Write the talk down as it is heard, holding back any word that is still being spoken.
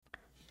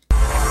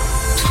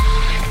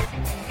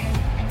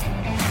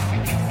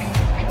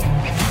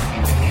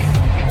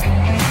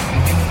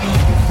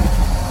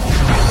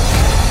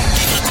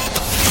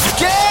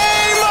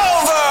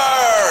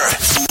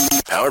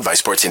Powered by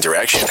Sports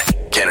Interaction,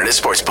 Canada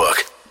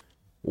Sportsbook.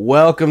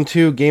 Welcome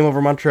to Game Over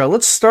Montreal.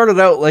 Let's start it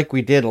out like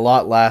we did a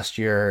lot last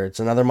year. It's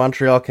another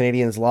Montreal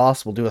Canadiens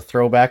loss. We'll do a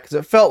throwback because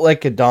it felt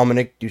like a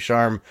Dominic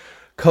Ducharme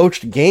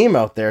coached game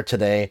out there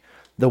today.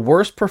 The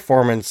worst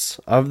performance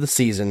of the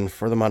season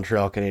for the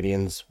Montreal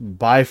Canadiens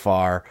by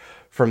far.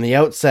 From the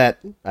outset,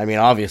 I mean,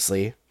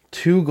 obviously,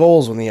 2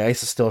 goals when the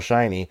ice is still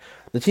shiny.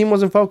 The team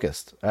wasn't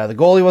focused. The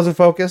goalie wasn't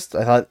focused.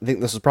 I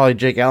think this was probably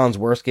Jake Allen's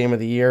worst game of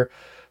the year.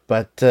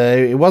 But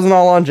it wasn't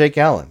all on Jake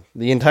Allen.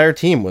 The entire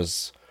team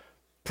was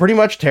pretty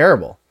much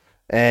terrible.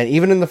 And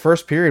even in the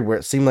first period where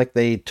it seemed like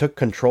they took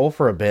control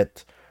for a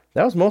bit,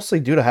 that was mostly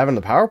due to having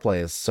the power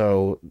plays.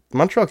 So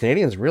Montreal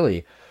Canadiens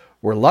really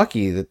were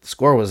lucky that the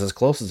score was as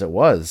close as it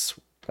was.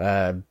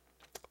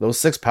 Those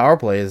 6 power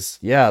plays,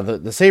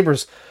 the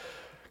Sabres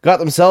got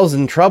themselves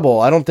in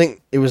trouble. I don't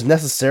think it was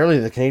necessarily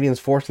the Canadiens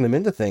forcing them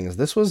into things.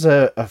 This was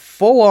a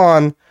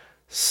full-on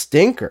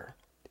stinker.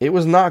 It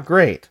was not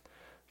great.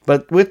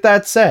 But with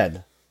that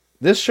said,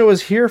 this show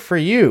is here for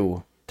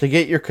you to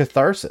get your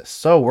catharsis.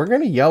 So we're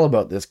going to yell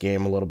about this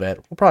game a little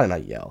bit. We'll probably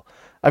not yell.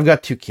 I've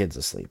got 2 kids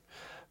asleep.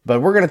 But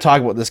we're going to talk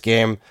about this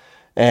game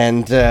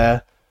and,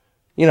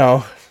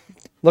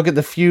 look at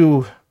the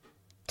few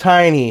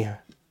tiny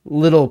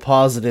little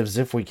positives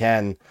if we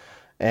can.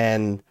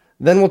 And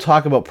then we'll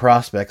talk about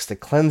prospects to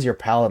cleanse your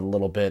palate a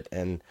little bit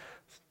and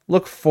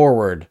look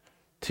forward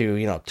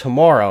to,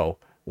 tomorrow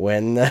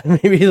when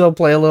maybe they'll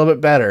play a little bit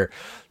better,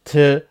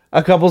 to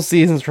a couple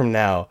seasons from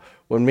now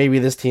when maybe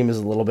this team is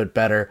a little bit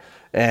better.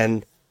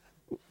 And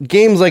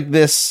games like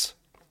this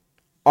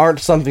aren't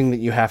something that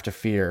you have to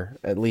fear,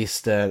 at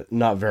least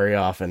not very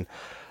often.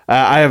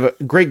 I have a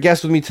great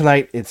guest with me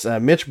tonight. It's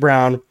Mitch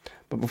Brown.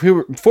 But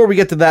before we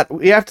get to that,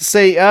 we have to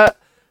say, I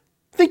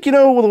think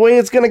the way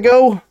it's going to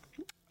go.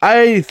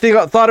 I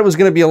thought it was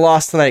going to be a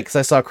loss tonight because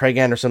I saw Craig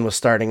Anderson was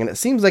starting, and it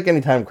seems like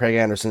anytime Craig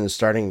Anderson is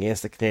starting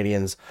against the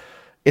Canadiens,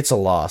 it's a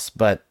loss.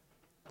 But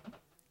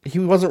he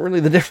wasn't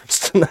really the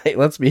difference tonight,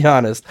 let's be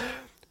honest.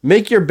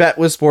 Make your bet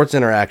with Sports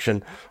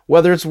Interaction.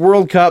 Whether it's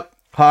World Cup,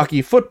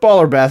 hockey,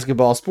 football, or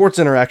basketball, Sports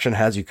Interaction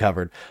has you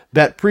covered.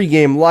 Bet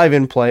pregame, live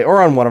in play,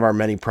 or on one of our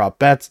many prop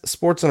bets.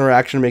 Sports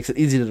Interaction makes it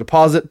easy to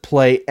deposit,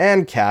 play,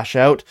 and cash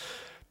out.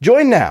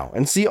 Join now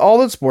and see all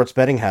that sports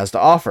betting has to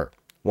offer.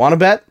 Want to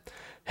bet?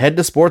 Head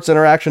to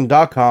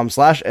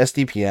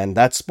sportsinteraction.com/SDPN.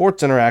 That's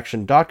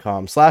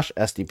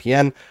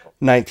sportsinteraction.com/SDPN.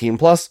 19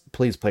 plus.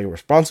 Please play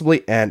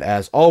responsibly. And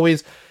as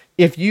always,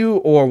 if you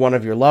or one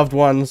of your loved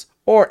ones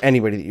or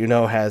anybody that you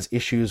know has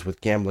issues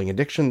with gambling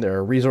addiction, there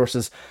are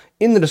resources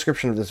in the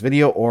description of this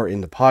video or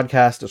in the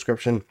podcast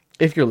description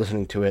if you're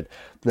listening to it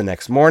the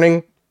next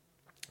morning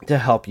to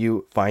help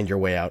you find your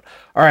way out.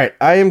 All right,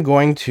 I am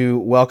going to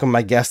welcome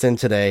my guest in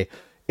today.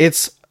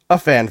 It's a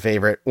fan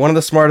favorite, one of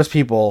the smartest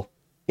people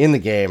in the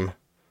game,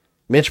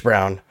 Mitch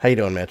Brown. How you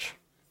doing, Mitch?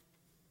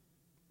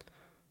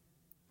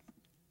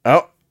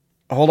 Oh,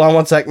 hold on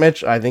one sec,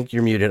 Mitch. I think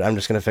you're muted. I'm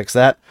just going to fix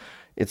that.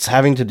 It's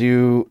having to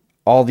do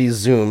all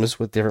these Zooms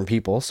with different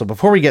people. So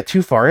before we get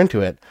too far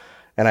into it,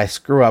 and I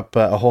screw up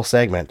a whole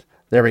segment,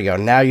 there we go.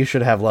 Now you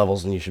should have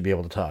levels and you should be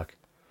able to talk.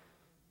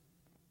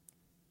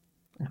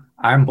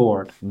 I'm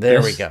bored.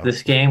 We go.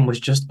 This game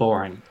was just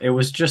boring. It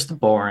was just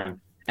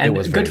boring. And it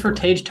was good for boring.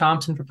 Tage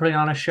Thompson for putting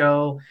on a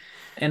show,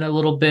 and a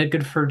little bit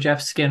good for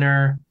Jeff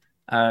Skinner.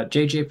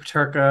 JJ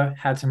Peterka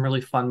had some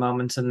really fun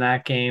moments in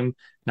that game.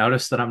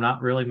 Notice that I'm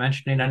not really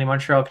mentioning any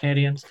Montreal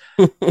Canadiens.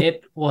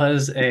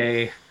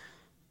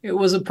 It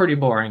was a pretty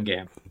boring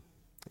game.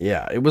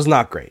 Yeah, it was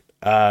not great.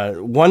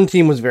 One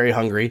team was very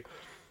hungry.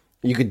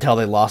 You could tell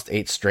they lost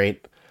 8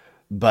 straight,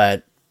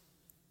 but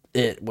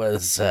it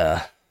was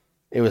an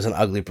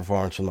ugly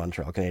performance from the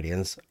Montreal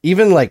Canadiens.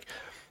 Even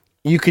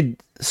you could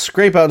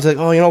scrape out and say,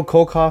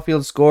 Cole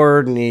Caulfield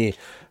scored and he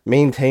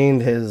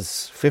maintained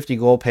his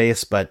 50-goal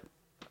pace, but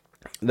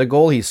the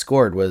goal he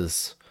scored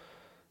was,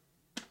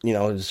 it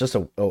was just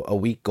a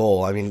weak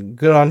goal. I mean,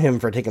 good on him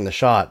for taking the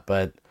shot,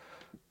 but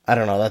I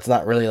don't know. That's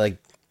not really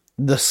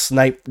the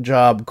snipe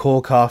job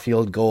Cole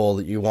Caulfield goal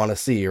that you want to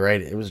see,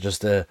 right? It was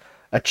just a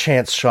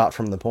chance shot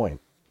from the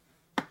point.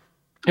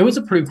 It was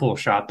a pretty cool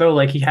shot, though.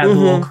 He had the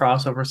little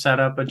crossover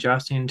setup,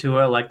 adjusting to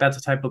it. That's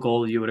a type of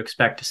goal you would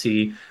expect to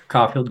see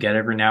Caulfield get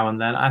every now and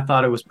then. I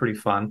thought it was pretty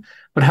fun.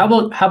 But how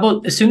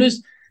about as soon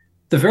as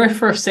the very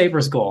first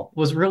Sabres goal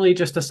was really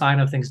just a sign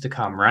of things to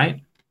come,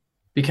 right?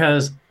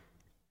 Because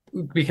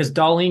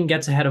Dahlin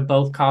gets ahead of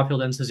both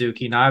Caulfield and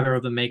Suzuki. Neither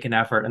of them make an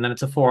effort, and then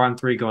it's a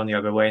 4-on-3 going the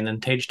other way. And then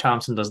Tage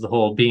Thompson does the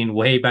whole being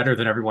way better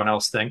than everyone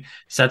else thing.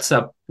 Sets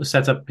up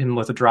him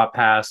with a drop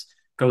pass,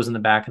 goes in the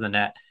back of the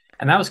net.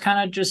 And that was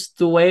kind of just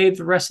the way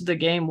the rest of the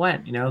game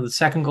went. The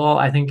second goal,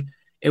 I think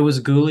it was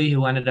Gooley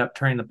who ended up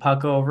turning the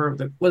puck over.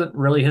 That wasn't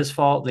really his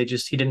fault. He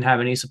didn't have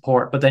any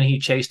support, but then he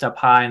chased up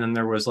high, and then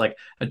there was a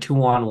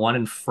 2-on-1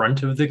 in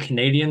front of the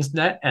Canadiens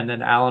net. And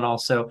then Allen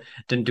also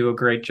didn't do a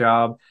great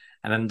job.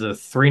 And then the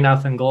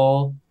 3-0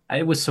 goal,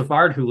 it was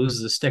Savard who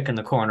loses a stick in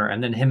the corner,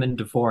 and then him and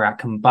Dvorak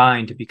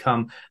combined to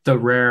become the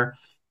rare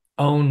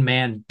own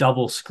man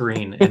double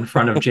screen in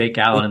front of Jake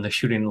Allen in the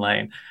shooting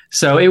lane.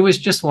 So it was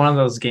just one of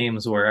those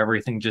games where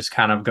everything just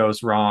kind of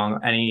goes wrong.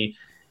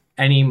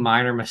 Any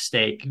minor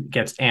mistake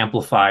gets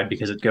amplified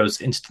because it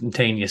goes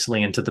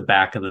instantaneously into the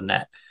back of the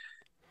net.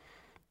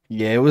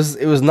 Yeah, it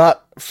was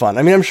not fun.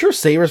 I mean, I'm sure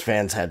Sabres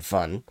fans had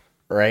fun,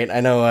 right? I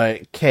know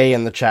Kay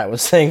in the chat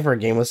was saying for a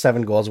game with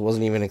 7 goals, it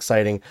wasn't even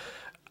exciting.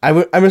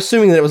 I'm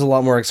assuming that it was a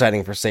lot more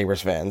exciting for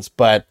Sabres fans,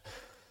 but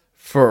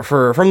for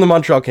from the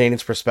Montreal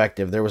Canadiens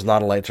perspective, there was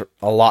not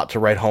a lot to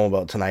write home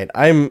about tonight.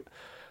 I'm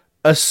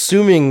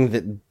assuming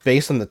that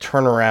based on the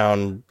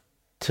turnaround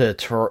to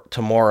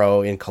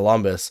tomorrow in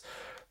Columbus,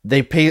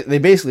 they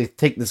basically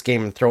take this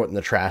game and throw it in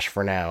the trash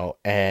for now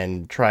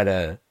and try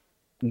to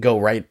go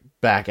right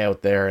back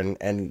out there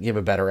and give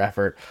a better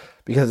effort,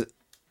 because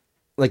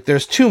like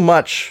there's too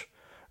much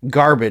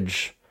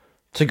garbage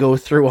to go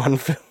through on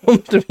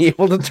film to be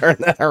able to turn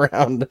that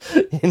around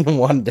in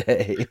one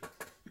day.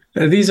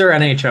 These are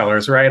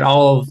NHLers, right?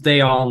 They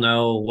all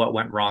know what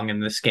went wrong in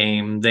this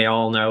game. They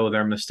all know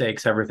their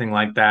mistakes, everything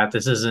like that.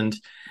 This isn't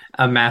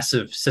a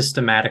massive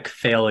systematic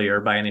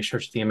failure by any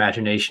stretch of the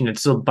imagination.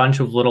 It's a bunch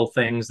of little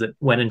things that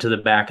went into the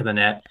back of the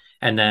net,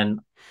 and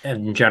then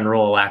in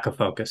general a lack of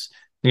focus.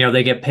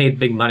 They get paid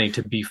big money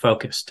to be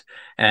focused,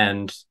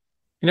 and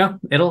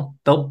they'll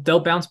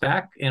bounce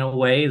back in a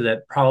way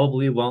that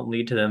probably won't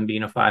lead to them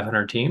being a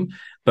 500 team,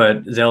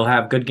 but they'll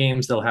have good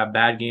games, they'll have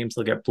bad games,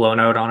 they'll get blown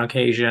out on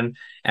occasion,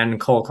 and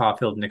Cole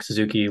Caulfield and Nick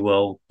Suzuki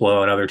will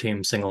blow out other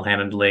teams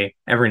single-handedly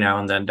every now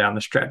and then down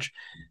the stretch.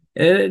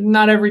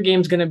 Not every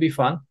game's going to be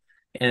fun,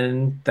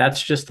 and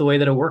that's just the way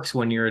that it works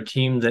when you're a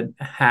team that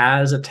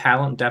has a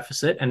talent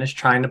deficit and is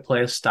trying to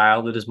play a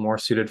style that is more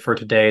suited for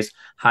today's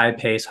high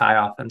pace,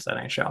 high offense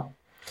NHL.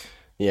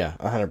 Yeah,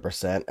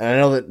 100%. And I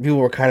know that people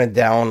were kind of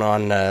down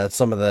on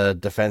some of the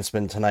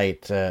defensemen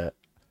tonight.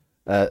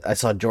 I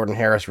saw Jordan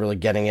Harris really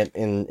getting it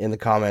in the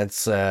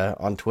comments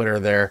on Twitter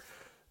there,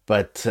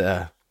 but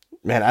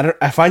man,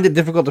 I find it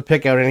difficult to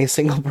pick out any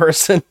single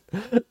person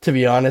to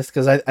be honest,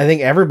 because I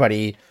think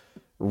everybody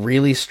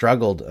really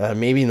struggled.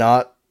 Maybe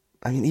not.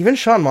 I mean, even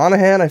Sean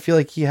Monahan, I feel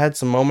like he had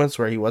some moments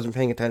where he wasn't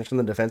paying attention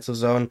in the defensive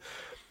zone.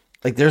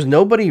 Like, there's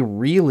nobody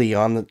really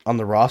on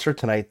the roster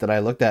tonight that I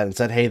looked at and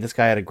said, "Hey, this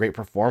guy had a great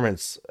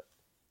performance."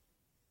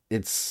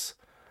 It's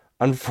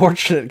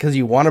unfortunate because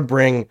you want to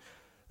bring,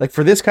 like,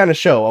 for this kind of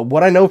show,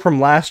 what I know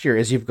from last year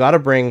is you've got to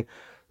bring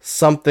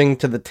something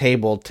to the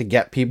table to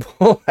get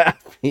people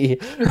happy,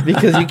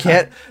 because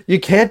you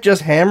can't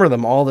just hammer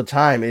them all the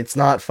time. It's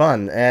not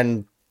fun.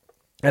 And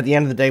at the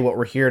end of the day, what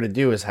we're here to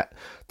do is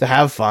to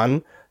have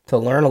fun, to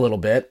learn a little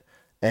bit,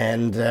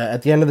 and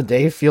at the end of the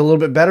day, feel a little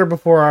bit better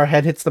before our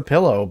head hits the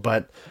pillow.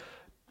 But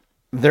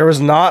there was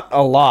not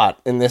a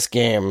lot in this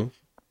game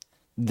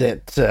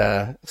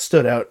that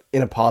stood out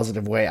in a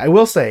positive way. I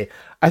will say,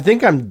 I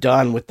think I'm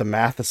done with the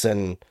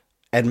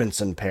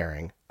Matheson-Edmondson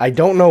pairing. I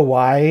don't know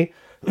why,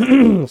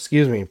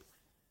 excuse me,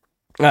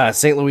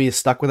 St. Louis is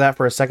stuck with that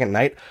for a second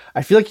night.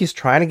 I feel like he's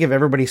trying to give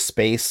everybody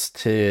space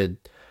to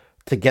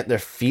get their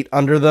feet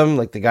under them,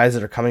 like the guys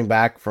that are coming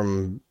back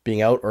from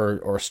being out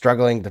or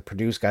struggling to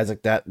produce, guys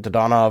like that,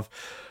 Dodonov.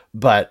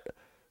 But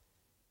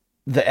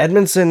the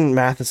Edmondson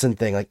Matheson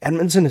thing, like,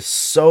 Edmondson is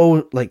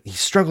so, like,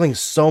 he's struggling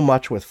so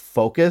much with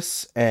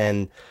focus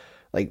and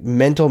like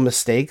mental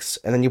mistakes,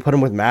 and then you put him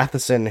with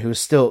Matheson, who's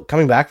still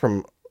coming back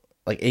from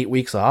like 8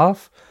 weeks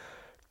off.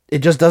 It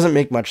just doesn't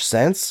make much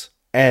sense.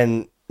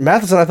 And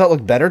Matheson, I thought,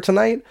 looked better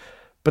tonight,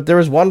 but there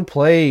was one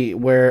play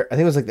where I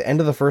think it was like the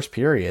end of the first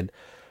period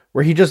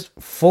where he just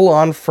full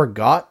on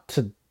forgot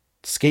to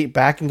skate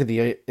back into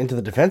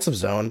the defensive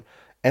zone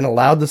and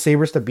allowed the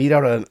Sabres to beat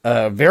out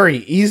a very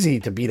easy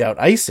to beat out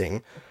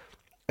icing.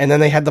 And then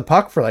they had the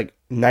puck for like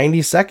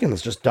 90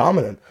 seconds, just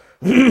dominant.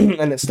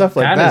 And it's stuff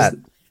like that.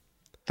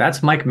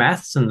 That's Mike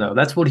Matheson, though.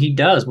 That's what he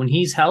does. When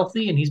he's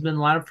healthy and he's been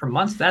lined up for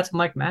months, that's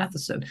Mike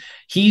Matheson.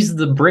 He's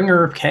the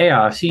bringer of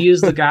chaos. He is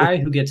the guy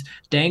who gets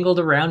dangled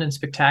around in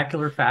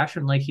spectacular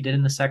fashion like he did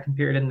in the second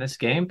period in this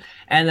game,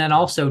 and then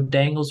also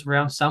dangles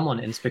around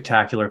someone in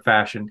spectacular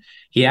fashion.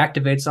 He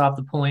activates off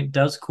the point,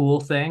 does cool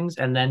things,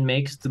 and then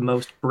makes the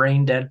most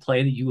brain-dead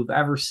play that you have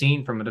ever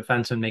seen from a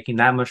defenseman making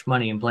that much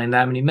money and playing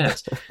that many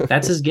minutes.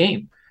 That's his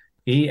game.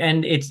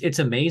 It's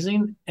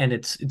amazing, and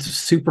it's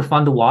super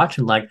fun to watch,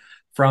 and like,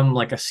 from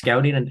like a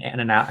scouting and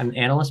an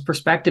analyst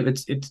perspective,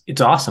 it's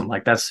awesome.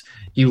 Like,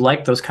 you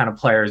like those kind of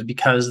players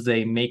because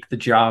they make the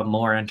job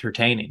more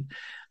entertaining.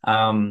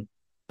 But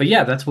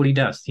yeah, that's what he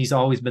does. He's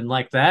always been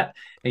like that.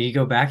 And you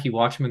go back, you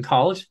watch him in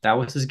college, that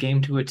was his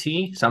game to a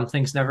T. Some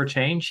things never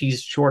change.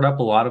 He's shored up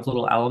a lot of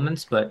little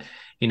elements, but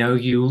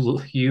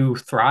you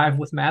thrive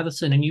with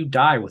Matheson and you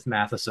die with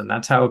Matheson.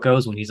 That's how it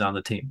goes when he's on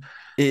the team.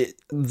 He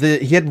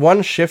had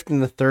one shift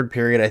in the third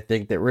period, I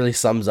think, that really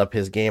sums up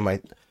his game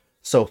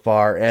so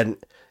far, and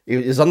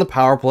it was on the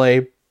power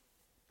play,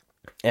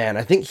 and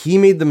I think he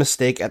made the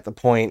mistake at the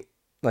point,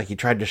 like, he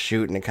tried to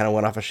shoot and it kind of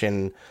went off a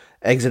shin,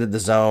 exited the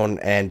zone,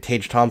 and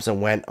Tage Thompson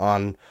went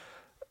on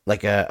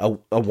like a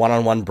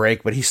one-on-one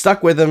break, but he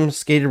stuck with him,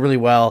 skated really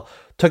well,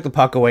 took the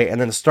puck away,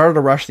 and then started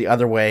to rush the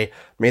other way,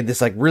 made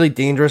this like really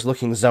dangerous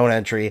looking zone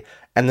entry,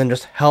 and then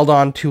just held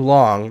on too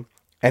long.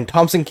 And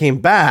Thompson came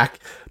back,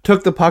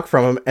 took the puck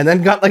from him, and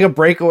then got like a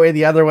breakaway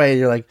the other way. And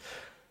you're like,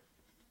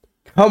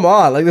 come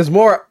on, like there's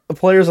more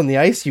players on the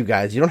ice, you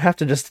guys. You don't have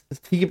to just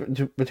keep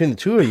it between the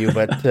two of you.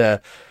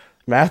 But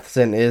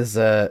Matheson is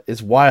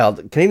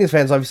wild. Canadiens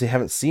fans obviously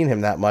haven't seen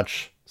him that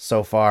much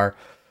so far,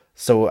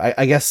 so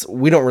I guess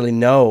we don't really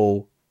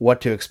know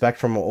what to expect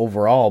from him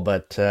overall.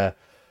 But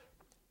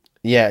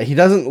yeah, he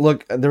doesn't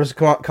look. There was a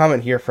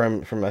comment here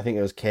from I think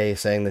it was Kay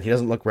saying that he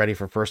doesn't look ready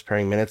for first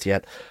pairing minutes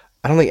yet.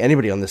 I don't think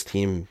anybody on this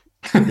team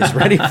is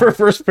ready for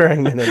first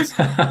pairing minutes.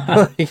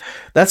 Like,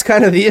 that's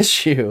kind of the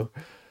issue.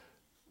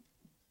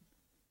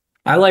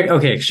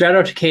 Okay, shout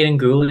out to Caden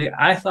Gooley.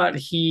 I thought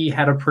he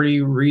had a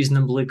pretty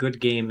reasonably good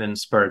game in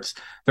spurts.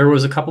 There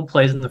was a couple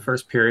plays in the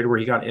first period where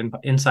he got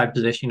inside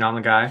positioning on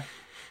the guy,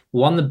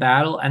 won the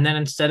battle, and then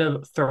instead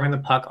of throwing the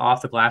puck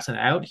off the glass and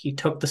out, he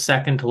took the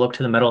second to look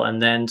to the middle and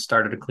then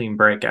started a clean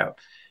breakout.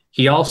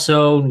 He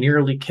also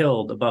nearly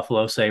killed a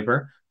Buffalo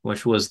Sabre,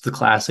 which was the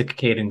classic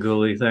Caden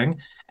Gooley thing.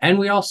 And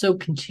we also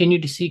continue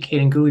to see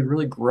Caden Gooley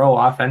really grow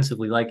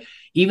offensively. Like,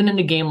 even in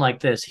a game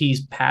like this,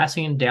 he's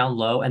passing down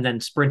low and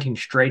then sprinting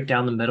straight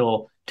down the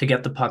middle to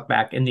get the puck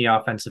back in the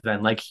offensive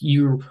end. Like,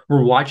 you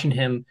were watching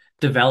him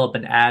develop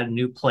and add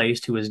new plays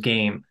to his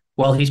game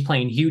while he's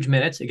playing huge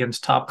minutes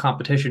against top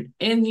competition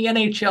in the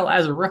NHL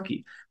as a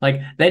rookie.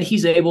 Like, that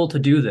he's able to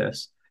do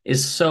this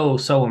is so,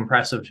 so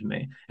impressive to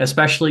me,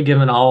 especially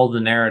given all the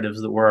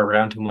narratives that were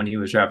around him when he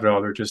was drafted.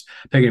 Oh, they're just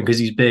picking him because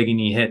he's big and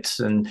he hits.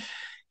 And,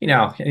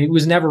 it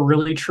was never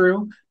really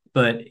true,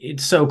 but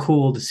it's so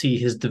cool to see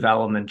his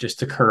development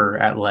just occur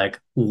at like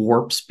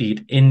warp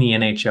speed in the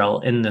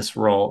NHL in this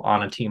role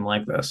on a team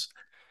like this.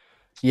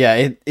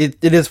 Yeah,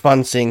 it is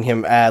fun seeing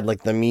him add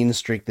like the mean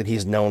streak that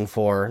he's known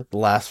for the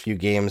last few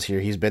games here.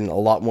 He's been a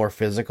lot more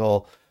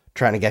physical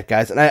trying to get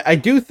guys. And I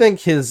do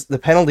think the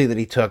penalty that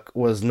he took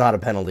was not a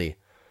penalty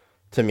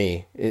to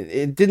me.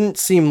 It didn't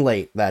seem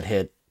late, that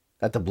hit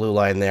at the blue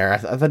line there. I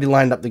thought he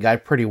lined up the guy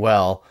pretty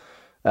well.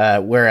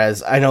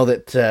 Whereas I know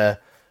that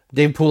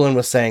Dave Poulin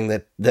was saying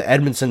that the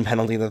Edmondson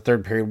penalty in the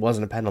third period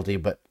wasn't a penalty,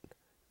 but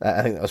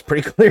I think that was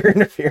pretty clear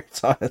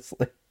interference,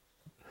 honestly.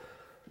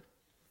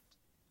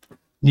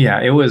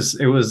 Yeah, it was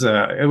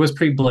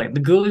pretty blatant.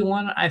 The Gooley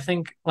one, I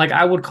think, like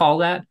I would call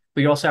that,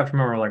 but you also have to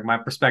remember, like, my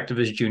perspective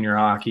is junior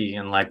hockey,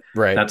 and like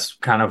Right. that's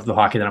kind of the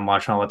hockey that I'm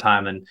watching all the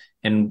time. And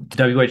in the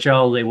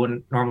WHL, they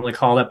wouldn't normally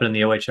call that, but in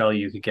the OHL,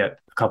 you could get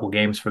a couple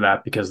games for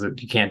that because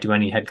you can't do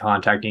any head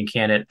contact and you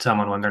can't hit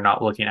someone when they're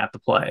not looking at the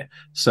play.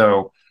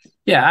 So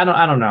yeah, I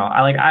don't know.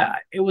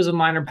 It was a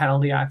minor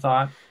penalty, I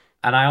thought.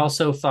 And I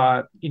also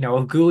thought,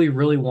 if Gooley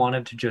really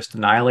wanted to just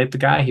annihilate the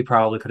guy, he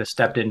probably could have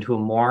stepped into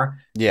him more.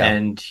 Yeah.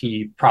 And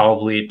he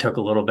probably took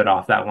a little bit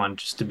off that one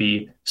just to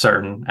be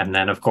certain. And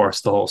then, of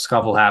course, the whole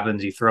scuffle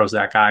happens. He throws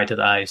that guy to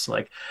the ice.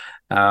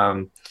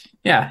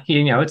 Yeah,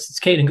 it's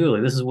Caden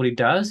Gooley. This is what he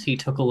does. He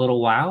took a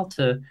little while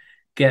to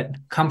get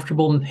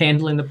comfortable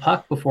handling the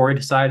puck before he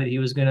decided he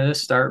was going to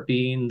start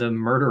being the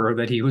murderer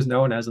that he was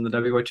known as in the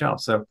WHL.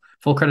 So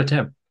full credit to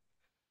him.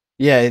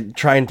 Yeah,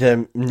 trying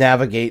to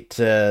navigate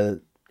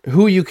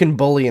who you can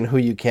bully and who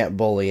you can't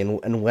bully,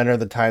 and when are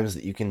the times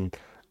that you can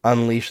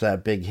unleash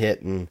that big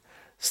hit and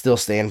still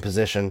stay in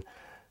position.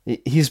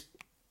 He's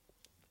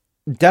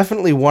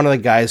definitely one of the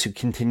guys who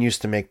continues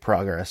to make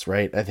progress,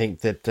 right? I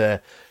think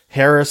that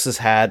Harris has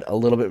had a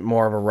little bit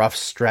more of a rough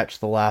stretch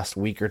the last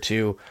week or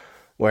two,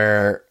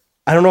 where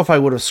I don't know if I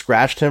would have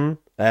scratched him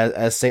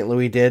as St.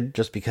 Louis did,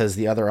 just because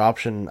the other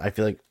option, I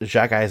feel like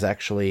Jacques has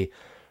actually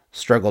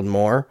struggled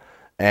more.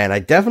 And I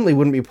definitely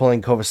wouldn't be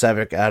pulling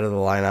Kovacevic out of the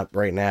lineup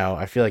right now.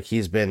 I feel like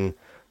he's been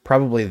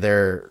probably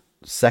their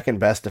second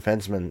best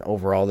defenseman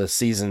overall this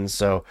season.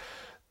 So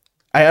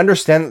I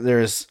understand that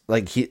there's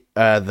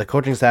the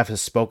coaching staff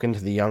has spoken to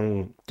the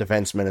young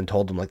defensemen and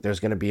told them like there's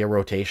going to be a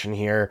rotation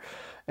here,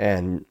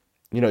 and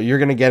you're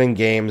going to get in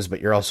games,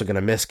 but you're also going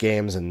to miss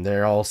games, and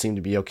they all seem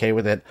to be okay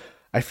with it.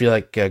 I feel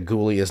like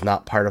Gooley is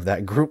not part of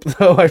that group,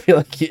 though. I feel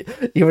like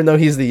even though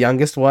he's the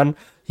youngest one,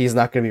 he's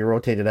not going to be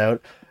rotated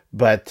out.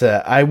 But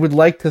I would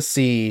like to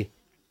see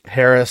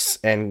Harris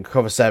and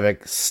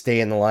Kovacevic stay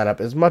in the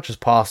lineup as much as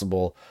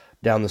possible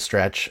down the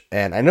stretch.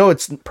 And I know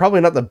it's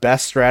probably not the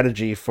best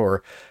strategy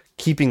for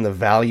keeping the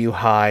value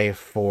high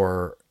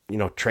for,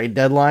 trade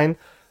deadline,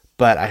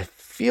 but I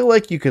feel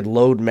like you could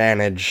load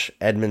manage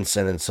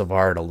Edmondson and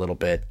Savard a little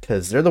bit,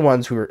 because they're the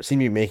ones who seem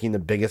to be making the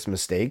biggest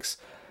mistakes.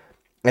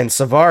 And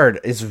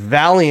Savard is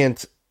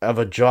valiant of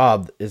a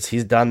job as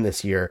he's done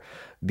this year,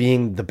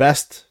 being the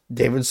best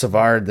David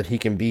Savard that he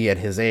can be at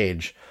his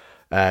age.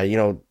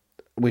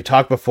 We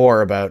talked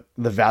before about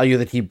the value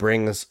that he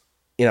brings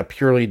in a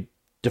purely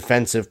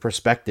defensive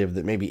perspective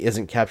that maybe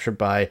isn't captured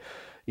by,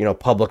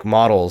 public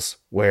models,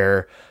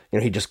 where,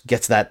 he just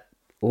gets that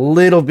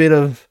little bit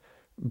of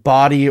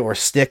body or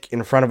stick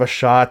in front of a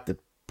shot that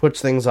puts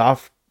things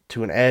off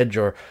to an edge,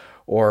 or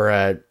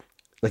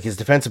like his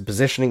defensive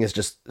positioning is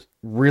just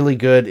really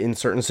good in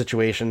certain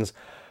situations.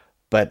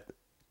 But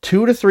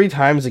 2 to 3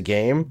 times a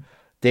game,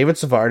 David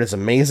Savard is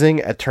amazing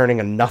at turning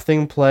a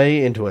nothing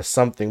play into a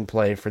something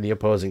play for the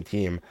opposing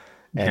team,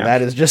 and Yeah.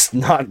 that is just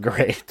not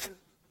great.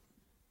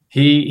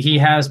 He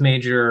has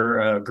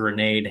major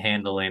grenade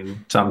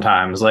handling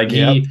sometimes. Like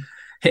Yep.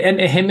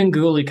 and him and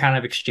Gooley kind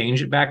of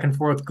exchange it back and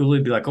forth. Gooley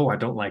would be like, "Oh, I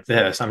don't like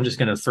this. I'm just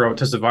gonna throw it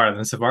to Savard." And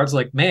then Savard's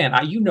like, "Man,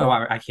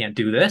 I can't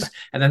do this."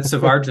 And then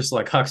Savard just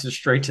like hucks it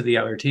straight to the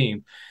other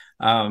team.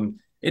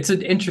 It's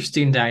an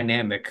interesting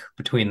dynamic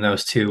between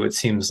those two. It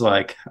seems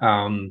like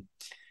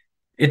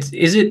it's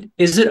is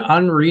it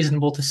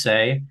unreasonable to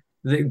say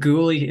that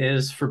Gooley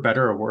is, for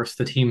better or worse,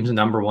 the team's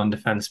number one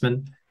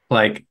defenseman?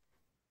 Like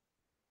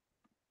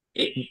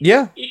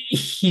Yeah.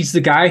 he's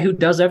the guy who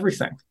does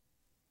everything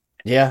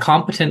Yeah.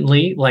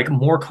 competently, like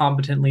more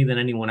competently than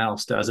anyone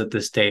else does at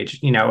this stage.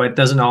 You know, it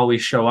doesn't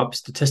always show up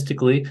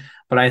statistically,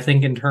 but I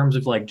think in terms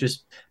of like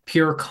just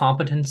pure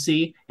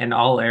competency in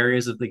all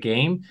areas of the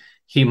game,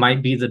 he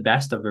might be the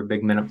best of their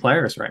big minute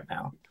players right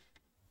now.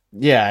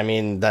 Yeah, I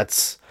mean,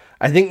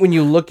 I think when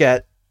you look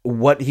at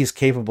what he's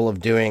capable of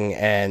doing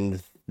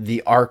and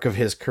the arc of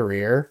his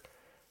career,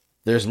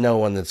 there's no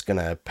one that's going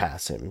to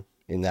pass him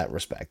in that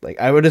respect. Like,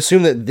 I would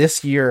assume that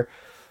this year,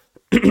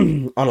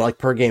 on a like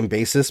per game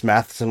basis,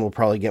 Matheson will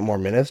probably get more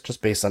minutes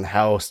just based on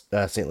how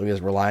St. Louis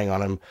is relying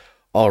on him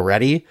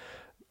already,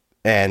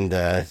 and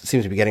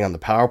seems to be getting on the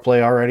power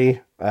play already.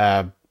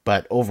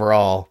 But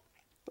overall,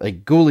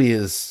 like Gooley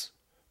is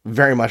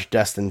very much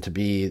destined to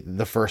be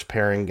the first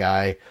pairing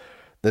guy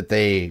that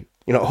they,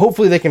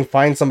 hopefully they can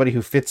find somebody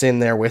who fits in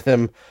there with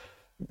him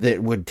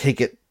that would take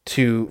it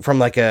to from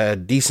like a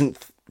decent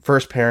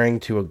first pairing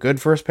to a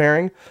good first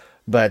pairing.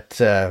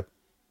 But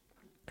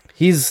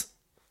he's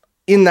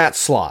in that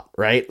slot,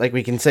 right? Like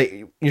we can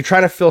say you're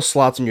trying to fill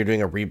slots and you're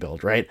doing a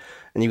rebuild, right?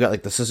 And you got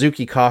like the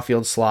Suzuki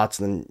Caulfield slots,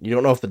 and then you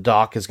don't know if the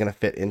Doc is going to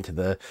fit into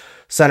the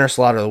center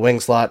slot or the wing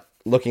slot,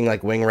 looking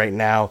like wing right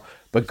now.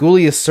 But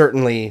Gooley is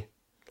certainly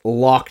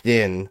locked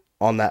in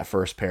on that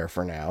first pair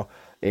for now.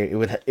 It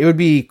would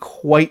be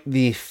quite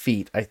the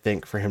feat, I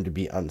think, for him to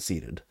be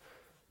unseated.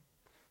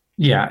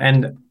 Yeah,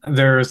 and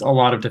there's a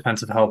lot of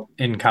defensive help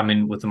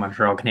incoming with the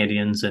Montreal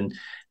Canadiens, and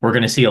we're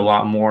going to see a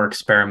lot more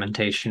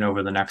experimentation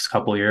over the next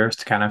couple of years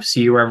to kind of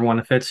see where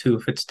everyone fits, who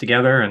fits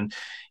together. And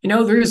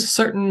there's a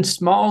certain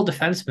small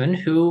defenseman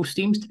who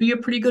seems to be a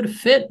pretty good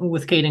fit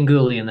with Caden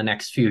Gooley in the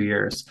next few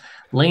years.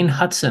 Lane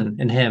Hudson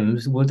and him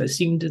would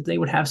seem that they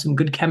would have some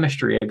good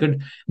chemistry, a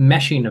good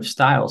meshing of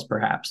styles,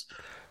 perhaps.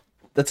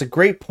 That's a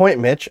great point,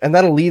 Mitch, and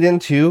that'll lead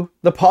into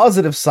the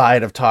positive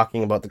side of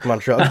talking about the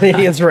Montreal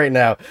Canadiens right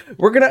now.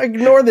 We're going to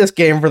ignore this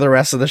game for the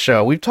rest of the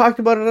show. We've talked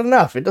about it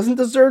enough. It doesn't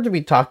deserve to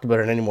be talked about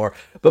it anymore.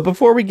 But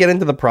before we get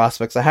into the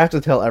prospects, I have to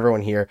tell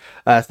everyone here,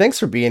 thanks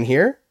for being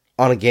here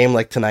on a game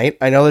like tonight.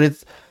 I know that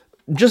it's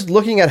just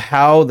looking at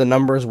how the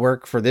numbers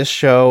work for this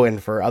show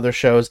and for other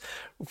shows.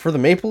 For the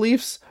Maple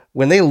Leafs,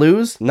 when they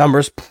lose,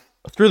 numbers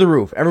through the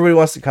roof. Everybody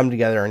wants to come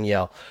together and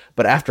yell.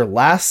 But after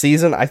last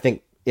season, I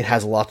think it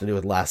has a lot to do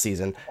with last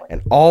season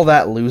and all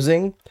that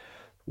losing.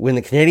 When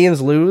the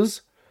Canadiens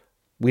lose,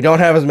 we don't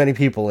have as many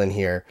people in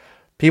here.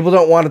 People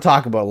don't want to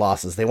talk about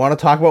losses. They want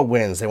to talk about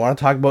wins. They want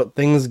to talk about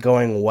things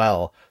going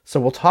well.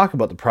 So we'll talk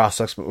about the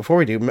prospects. But before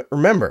we do,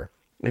 remember,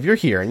 if you're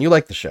here and you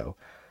like the show,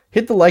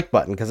 hit the like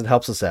button because it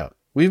helps us out.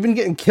 We've been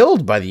getting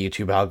killed by the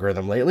YouTube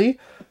algorithm lately.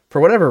 For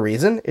whatever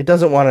reason, it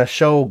doesn't want to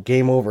show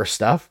game over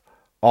stuff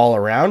all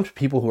around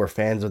people who are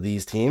fans of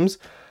these teams.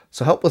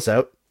 So help us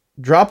out.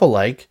 Drop a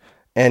like.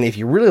 And if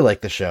you really like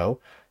the show,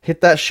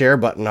 hit that share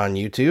button on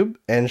YouTube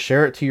and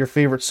share it to your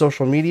favorite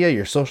social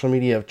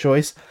media of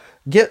choice.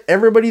 Get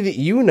everybody that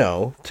you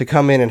know to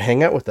come in and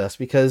hang out with us,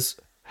 because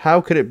how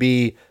could it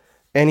be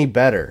any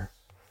better?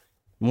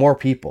 More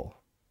people.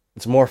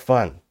 It's more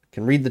fun.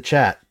 Can read the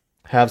chat.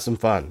 Have some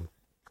fun.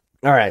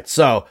 All right,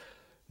 so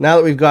now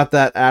that we've got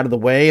that out of the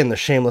way and the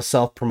shameless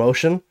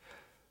self-promotion,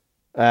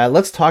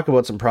 let's talk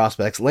about some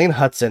prospects. Lane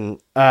Hudson,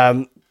 I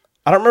don't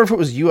remember if it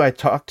was you I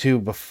talked to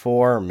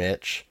before,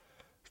 Mitch,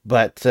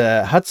 but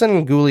Hudson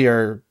and Gooley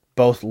are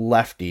both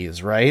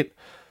lefties, right?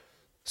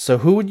 So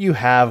who would you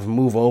have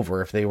move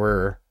over if they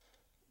were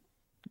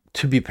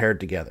to be paired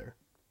together?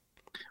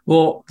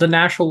 Well, the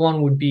natural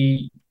one would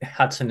be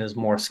Hudson is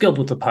more skilled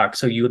with the puck,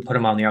 so you would put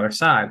him on the other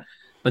side.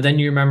 But then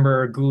you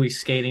remember Gooley's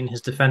skating,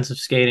 his defensive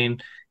skating,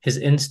 his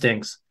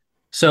instincts.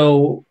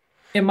 So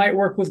it might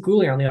work with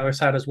Gooley on the other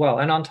side as well.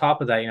 And on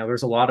top of that,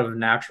 there's a lot of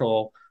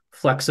natural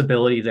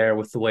flexibility there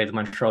with the way the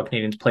Montreal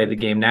Canadiens play the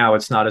game now.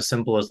 It's not as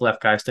simple as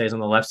left guy stays on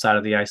the left side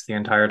of the ice the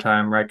entire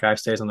time, right guy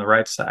stays on the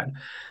right side.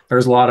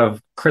 There's a lot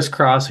of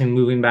crisscrossing,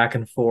 moving back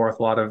and forth,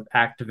 a lot of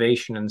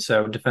activation. And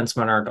so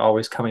defensemen aren't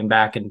always coming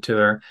back into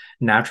their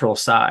natural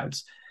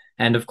sides.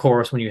 And of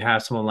course, when you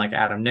have someone like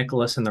Adam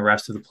Nicholas and the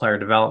rest of the player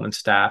development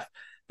staff,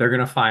 they're going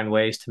to find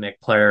ways to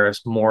make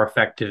players more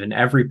effective in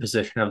every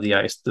position of the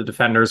ice. The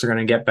defenders are going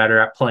to get better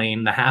at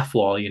playing the half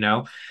wall,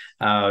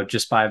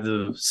 just by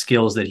the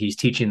skills that he's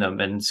teaching them.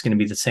 And it's going to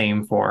be the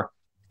same for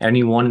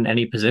anyone in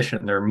any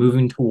position. They're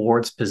moving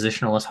towards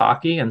positionless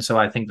hockey. And so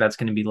I think that's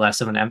going to be less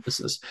of an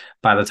emphasis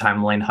by the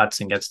time Lane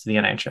Hudson gets to the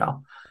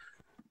NHL.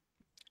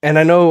 And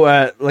I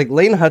know, like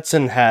Lane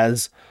Hudson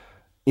has,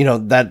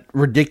 that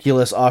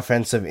ridiculous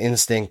offensive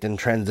instinct and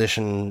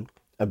transition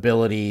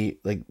ability.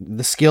 Like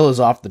the skill is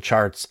off the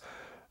charts,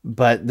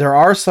 but there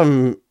are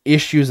some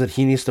issues that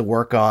he needs to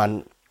work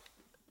on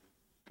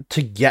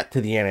to get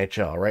to the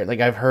NHL, right? Like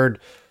I've heard,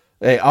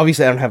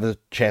 obviously I don't have the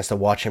chance to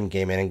watch him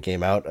game in and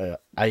game out.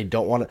 I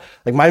don't want to,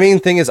 like my main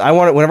thing is I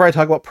want to, whenever I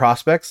talk about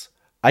prospects,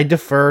 I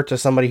defer to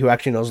somebody who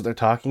actually knows what they're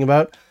talking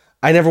about.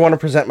 I never want to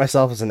present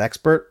myself as an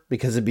expert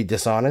because it'd be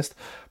dishonest,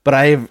 but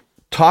I've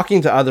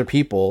talking to other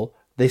people,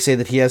 they say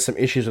that he has some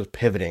issues with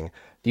pivoting.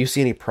 Do you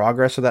see any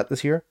progress with that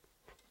this year?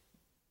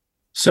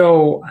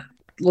 So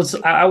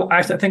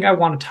I think I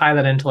want to tie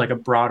that into like a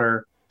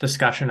broader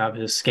discussion of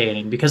his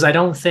skating because I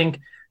don't think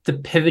the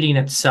pivoting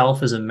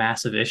itself is a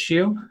massive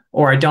issue,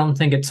 or I don't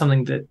think it's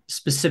something that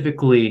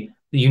specifically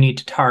you need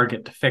to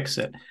target to fix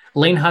it.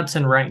 Lane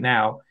Hudson right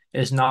now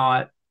is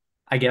not,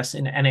 I guess,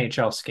 an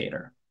NHL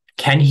skater.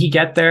 Can he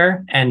get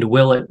there, and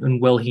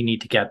will he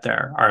need to get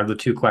there? Are the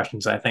two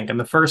questions I think. And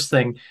the first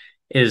thing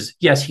is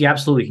yes, he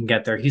absolutely can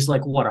get there. He's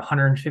like what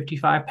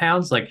 155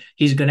 pounds. Like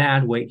he's going to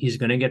add weight. He's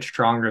going to get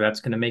stronger.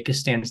 That's going to make his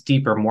stance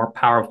deeper, more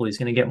powerful. He's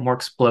going to get more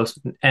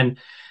explosive. And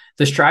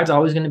the stride's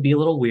always going to be a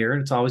little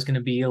weird. It's always going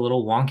to be a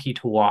little wonky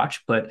to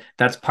watch, but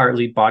that's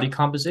partly body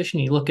composition.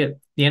 You look at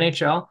the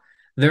NHL,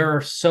 there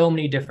are so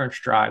many different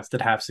strides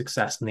that have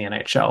success in the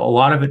NHL. A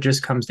lot of it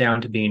just comes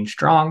down to being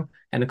strong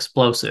and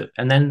explosive.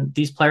 And then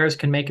these players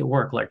can make it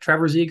work. Like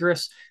Trevor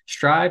Zegras,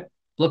 stride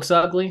looks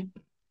ugly,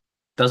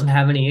 doesn't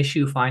have any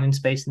issue finding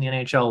space in the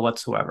NHL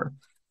whatsoever.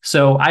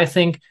 So I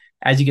think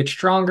as he gets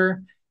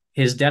stronger,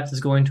 his depth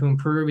is going to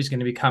improve. He's going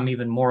to become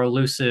even more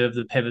elusive.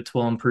 The pivots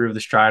will improve. The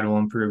stride will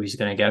improve. He's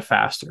going to get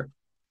faster.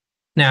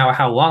 Now,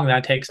 how long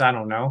that takes, I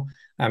don't know.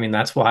 I mean,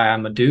 that's why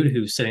I'm a dude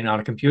who's sitting on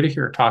a computer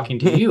here talking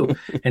to you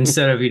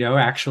instead of,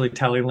 actually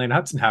telling Lane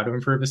Hudson how to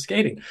improve his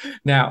skating.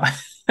 Now,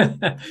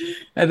 and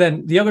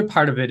then the other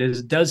part of it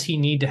is, does he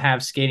need to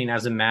have skating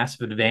as a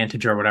massive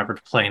advantage or whatever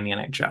to play in the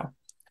NHL?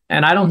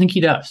 And I don't think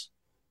he does.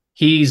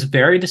 He's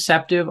very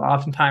deceptive,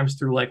 oftentimes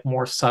through like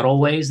more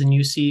subtle ways than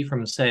you see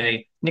from,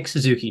 say, Nick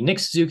Suzuki. Nick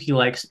Suzuki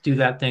likes to do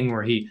that thing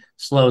where he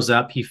slows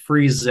up, he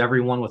freezes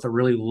everyone with a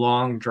really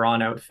long,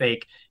 drawn-out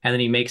fake, and then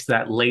he makes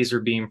that laser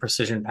beam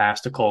precision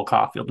pass to Cole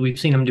Caulfield. We've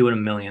seen him do it a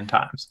million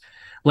times.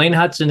 Lane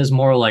Hudson is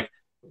more like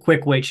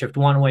quick weight shift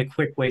one way,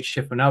 quick weight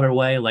shift another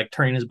way, like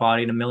turning his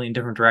body in a million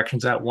different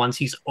directions at once.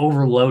 He's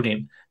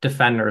overloading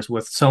defenders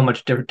with so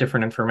much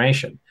different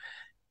information.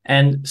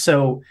 And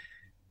so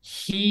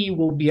he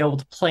will be able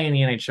to play in the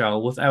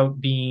NHL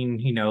without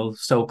being,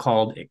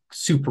 so-called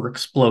super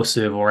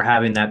explosive or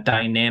having that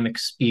dynamic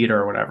speed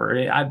or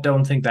whatever. I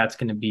don't think that's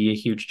going to be a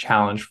huge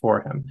challenge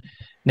for him.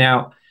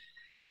 Now,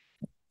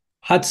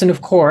 Hudson,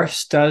 of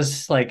course,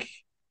 does like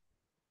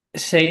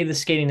say the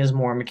skating is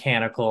more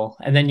mechanical,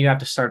 and then you have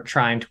to start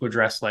trying to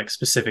address like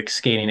specific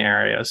skating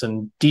areas.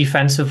 And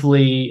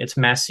defensively, it's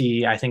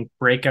messy. I think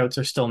breakouts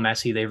are still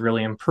messy. They've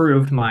really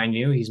improved, mind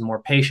you. He's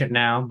more patient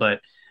now, but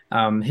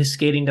his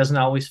skating doesn't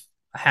always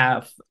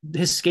have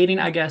his skating,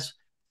 I guess,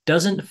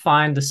 doesn't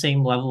find the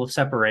same level of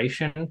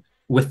separation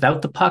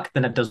without the puck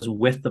than it does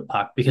with the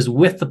puck, because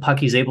with the puck,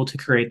 he's able to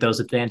create those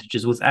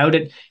advantages. Without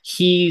it,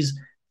 his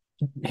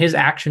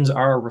actions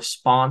are a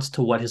response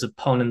to what his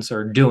opponents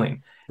are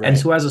doing. Right. And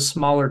so as a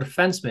smaller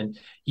defenseman,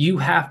 you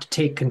have to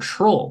take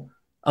control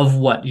of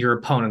what your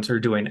opponents are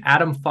doing.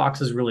 Adam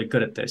Fox is really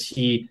good at this.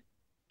 He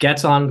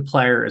gets on the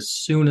player as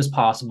soon as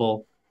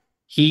possible.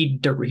 He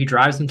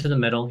drives them to the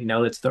middle.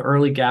 It's the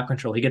early gap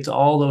control. He gets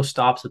all those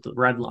stops at the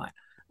red line.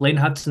 Lane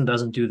Hudson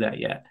doesn't do that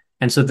yet.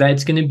 And so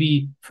that's going to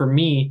be, for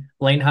me,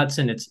 Lane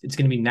Hudson, it's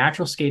going to be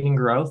natural skating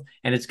growth,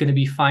 and it's going to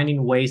be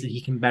finding ways that he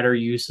can better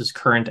use his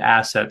current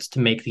assets to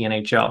make the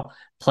NHL,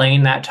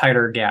 playing that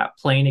tighter gap,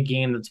 playing a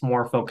game that's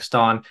more focused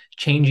on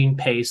changing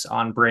pace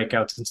on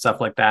breakouts and stuff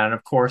like that. And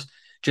of course,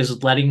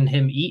 just letting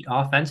him eat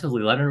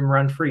offensively, letting him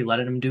run free,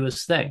 letting him do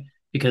his thing,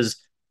 because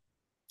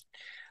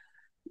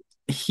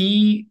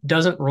he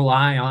doesn't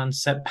rely on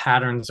set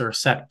patterns or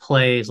set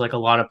plays like a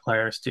lot of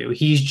players do.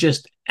 He's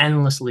just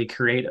endlessly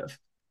creative.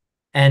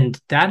 And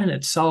that in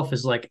itself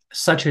is like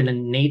such an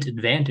innate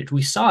advantage.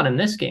 We saw it in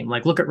this game.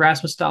 Like, look at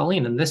Rasmus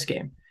Dahlin in this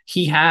game.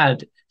 He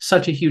had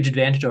such a huge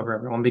advantage over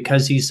everyone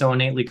because he's so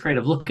innately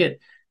creative. Look at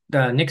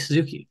Nick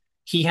Suzuki.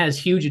 He has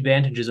huge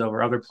advantages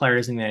over other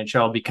players in the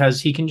NHL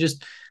because he can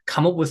just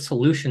come up with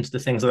solutions to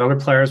things that other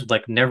players would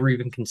like never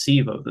even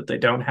conceive of, that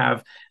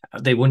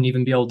they wouldn't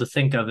even be able to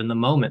think of in the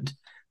moment,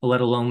 let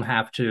alone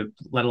have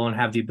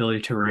the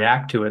ability to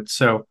react to it.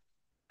 So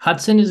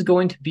Hudson is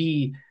going to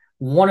be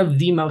one of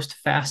the most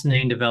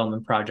fascinating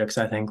development projects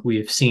I think we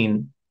have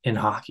seen in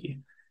hockey.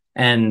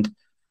 And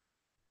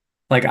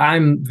like,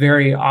 I'm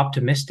very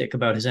optimistic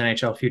about his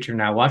NHL future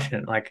now watching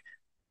it. Like,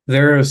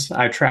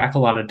 I track a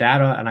lot of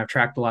data and I've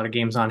tracked a lot of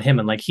games on him.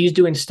 And like, he's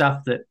doing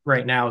stuff that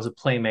right now as a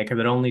playmaker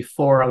that only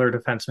 4 other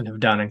defensemen have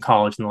done in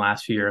college in the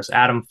last few years.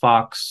 Adam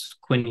Fox,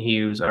 Quinn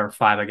Hughes, or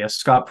 5, I guess,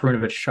 Scott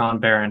Perunovich, Sean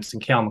Barons,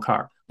 and Cale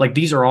Makar. Like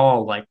these are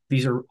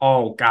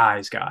all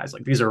guys.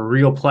 Like these are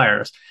real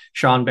players.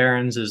 Sean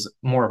Barons is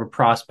more of a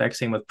prospect,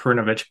 same with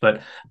Prunovich,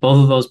 but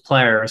both of those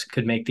players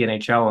could make the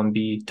NHL and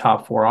be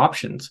top four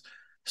options.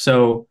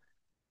 So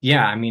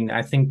yeah, I mean,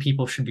 I think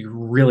people should be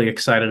really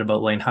excited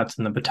about Lane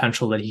Hutson, the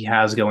potential that he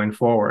has going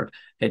forward.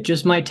 It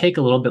just might take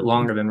a little bit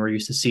longer than we're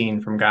used to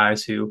seeing from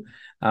guys who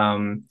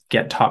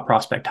get top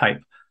prospect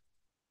hype.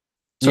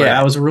 Sorry, that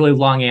Yeah. was a really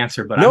long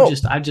answer, but No,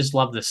 I just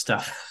love this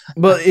stuff.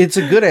 but it's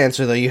a good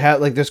answer though. You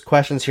have like there's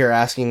questions here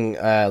asking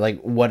like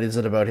what is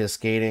it about his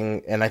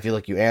skating, and I feel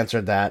like you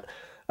answered that.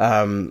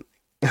 Um,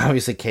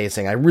 obviously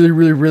casing. I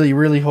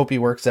really hope he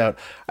works out.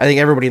 I think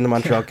everybody in the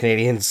Montreal Yeah.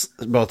 Canadiens,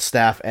 both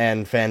staff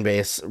and fan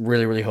base,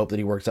 really hope that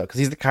he works out because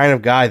he's the kind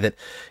of guy that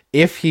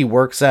if he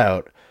works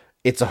out,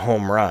 it's a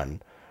home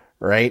run,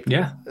 right?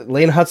 Yeah,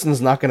 Lane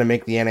Hudson's not going to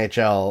make the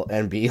NHL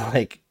and be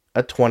like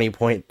a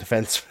 20-point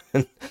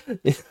defenseman.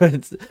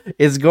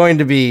 It's going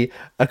to be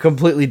a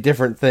completely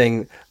different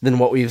thing than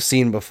what we've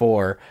seen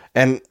before.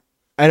 And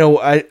I know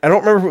I don't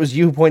remember if it was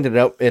you who pointed it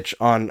out, Itch,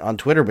 on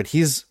Twitter, but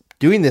he's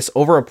doing this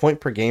over a point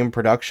per game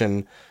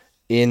production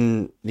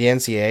in the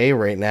NCAA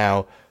right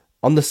now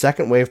on the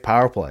second wave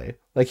power play.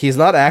 Like he's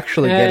not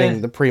actually Eh,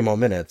 getting the primo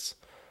minutes.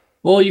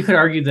 well, you could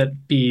argue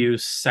that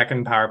BU's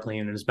second power play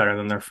unit is better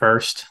than their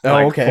first, Oh,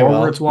 like okay, well,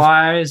 forwards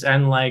wise,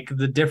 and like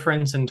the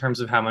difference in terms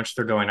of how much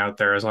they're going out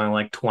there is only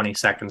like 20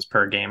 seconds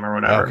per game or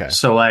whatever. okay,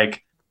 So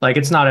like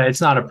it's not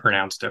a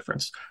pronounced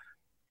difference.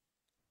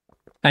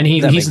 And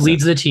that he makes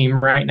leads sense. the team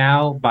right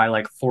now by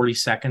like 40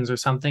 seconds or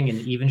something in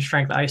even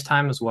strength ice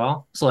time as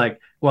well. So like,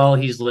 well,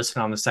 he's listed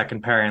on the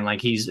second pair and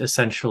like he's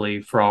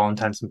essentially for all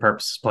intents and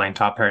purposes playing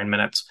top pairing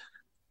minutes.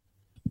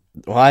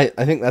 Well, I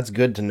think that's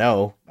good to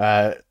know.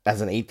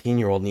 As an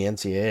 18-year-old in the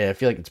NCAA, I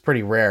feel like it's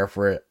pretty rare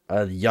for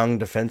a young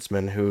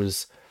defenseman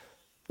who's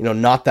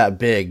not that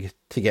big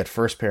to get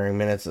first pairing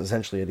minutes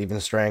essentially at even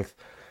strength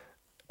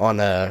on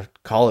a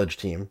college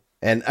team.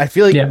 And I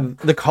feel like Yeah,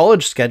 the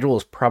college schedule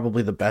is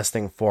probably the best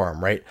thing for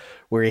him, right?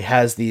 Where he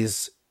has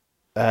these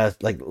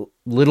like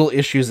little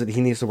issues that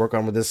he needs to work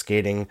on with his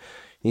skating.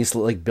 He needs to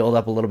like build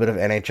up a little bit of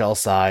NHL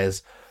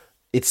size.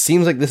 It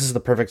seems like this is the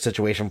perfect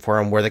situation for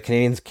him where the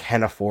Canadians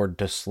can afford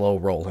to slow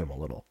roll him a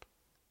little.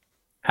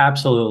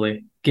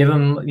 absolutely. Give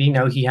him,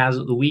 he has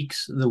the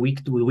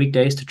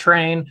weekdays to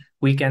train,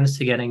 weekends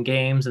to get in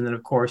games, and then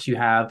of course you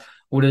have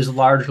what is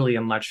largely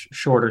a much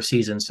shorter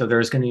season. So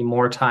there's going to be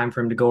more time for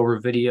him to go over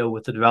video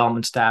with the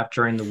development staff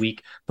during the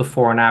week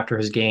before and after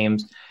his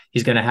games.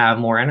 He's going to have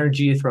more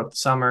energy throughout the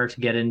summer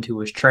to get into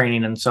his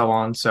training and so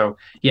on. So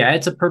yeah,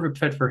 it's a perfect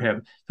fit for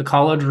him. The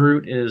college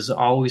route is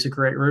always a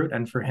great route,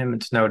 and for him,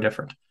 it's no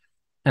different.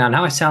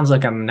 Now it sounds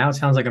like I'm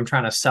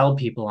trying to sell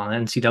people on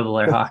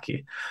NCAA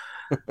hockey.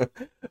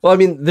 Well, I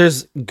mean,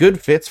 there's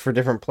good fits for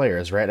different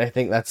players, right? I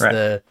think that's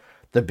Right.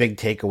 the big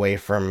takeaway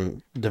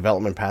from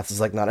development paths is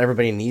like not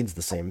everybody needs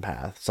the same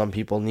path. Some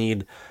people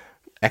need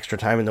extra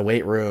time in the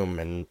weight room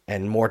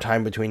and more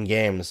time between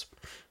games,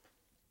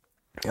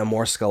 a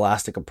more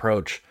scholastic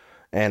approach.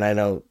 And I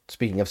know,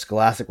 speaking of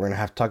scholastic, we're gonna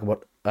have to talk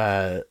about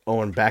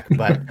Owen Beck,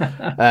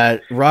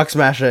 but Rock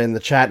Smasher in the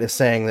chat is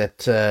saying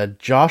that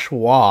Josh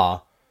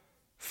Waugh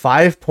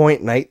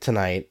 5-point night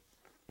tonight.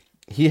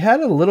 He had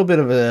a little bit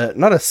of a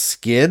not a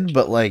skid,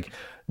 but like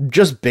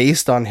just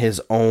based on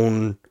his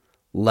own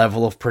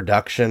level of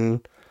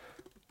production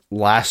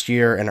last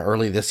year and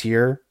early this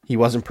year, he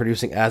wasn't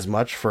producing as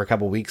much for a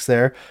couple weeks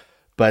there.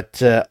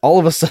 But all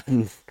of a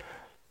sudden,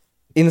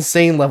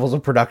 insane levels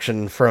of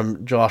production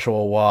from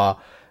Joshua Waugh.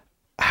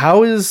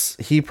 How is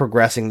he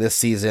progressing this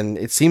season?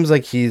 It seems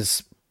like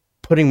he's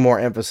putting more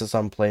emphasis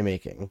on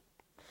playmaking.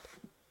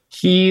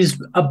 He's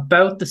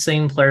about the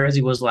same player as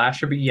he was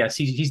last year, but yes,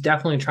 he's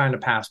definitely trying to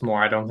pass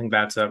more. I don't think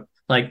that's a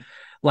like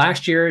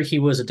last year he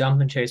was a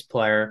dump and chase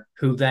player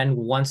who then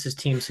once his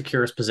team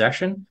secures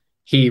possession,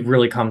 he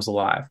really comes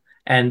alive.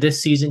 And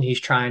this season he's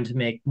trying to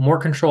make more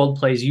controlled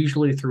plays,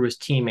 usually through his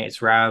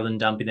teammates rather than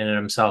dumping it in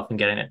himself and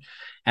getting it.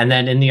 And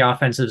then in the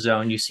offensive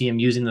zone, you see him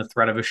using the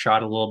threat of a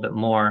shot a little bit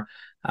more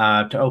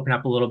to open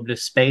up a little bit of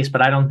space.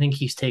 But I don't think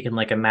he's taken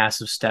like a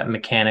massive step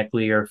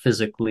mechanically or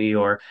physically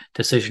or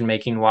decision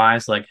making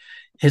wise. Like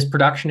his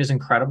production is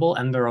incredible,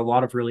 and there are a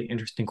lot of really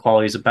interesting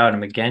qualities about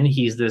him. Again,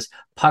 he's this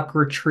puck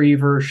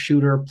retriever,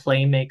 shooter,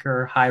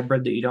 playmaker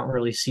hybrid that you don't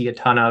really see a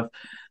ton of.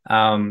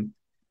 Um,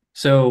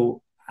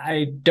 so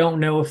I don't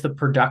know if the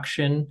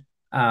production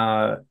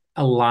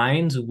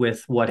aligns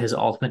with what his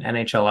ultimate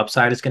NHL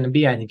upside is going to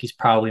be. I think he's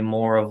probably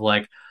more of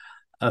like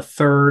a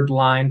third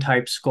line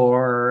type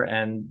scorer,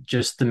 and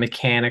just the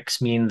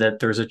mechanics mean that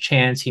there's a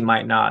chance he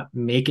might not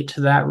make it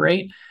to that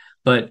rate.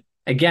 But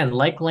again,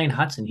 like Lane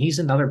Hutson, he's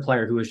another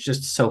player who is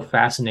just so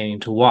fascinating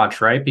to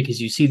watch, right?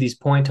 Because you see these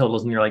point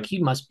totals and you're like, he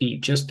must be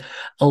just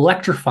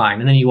electrifying.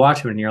 And then you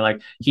watch him and you're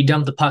like, he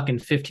dumped the puck in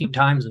 15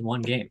 times in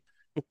one game.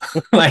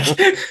 Like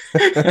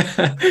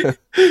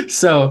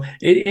so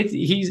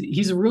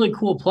he's a really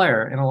cool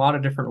player in a lot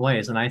of different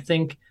ways. And I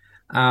think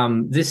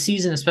this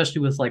season,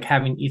 especially with like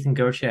having Ethan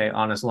Gauthier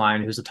on his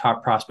line, who's a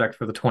top prospect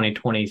for the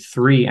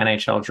 2023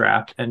 NHL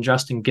draft, and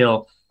Justin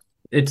Gill,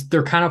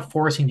 they're kind of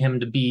forcing him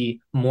to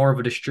be more of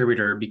a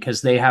distributor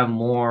because they have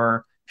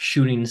more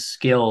shooting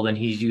skill than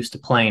he's used to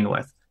playing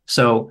with.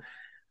 So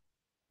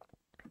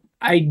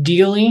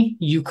ideally,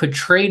 you could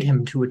trade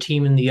him to a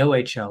team in the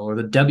OHL or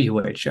the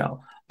WHL,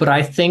 but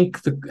I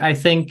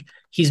think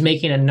he's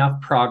making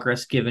enough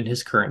progress given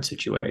his current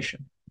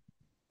situation.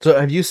 So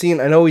have you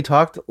seen? I know we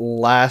talked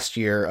last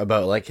year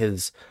about like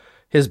his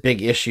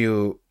big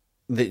issue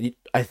that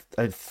I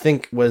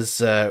think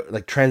was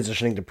like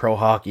transitioning to pro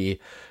hockey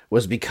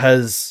was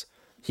because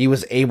he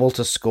was able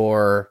to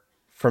score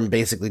from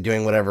basically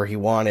doing whatever he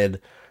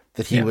wanted.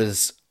 That he Yeah.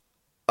 was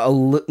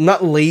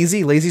not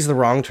lazy. Lazy is the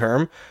wrong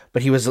term,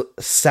 but he was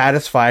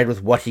satisfied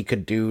with what he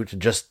could do to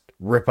just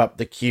rip up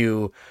the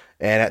queue,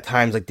 and at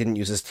times like didn't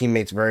use his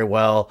teammates very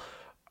well.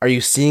 Are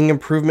you seeing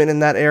improvement in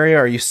that area?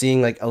 Are you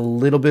seeing like a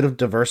little bit of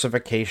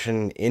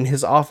diversification in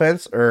his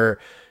offense, or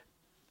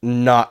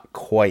not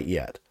quite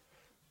yet?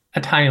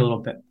 A tiny little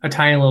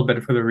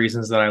bit for the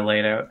reasons that I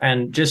laid out.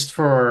 And just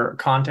for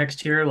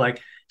context here,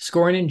 like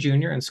scoring in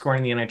junior and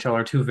scoring in the NHL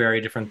are two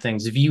very different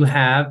things. If you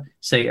have,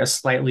 say, a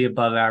slightly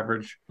above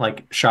average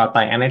like shot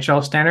by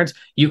NHL standards,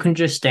 you can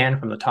just stand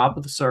from the top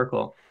of the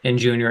circle in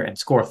junior and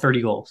score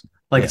 30 goals.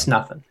 Like Yeah. it's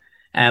nothing.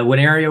 One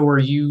area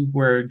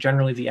where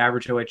generally the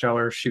average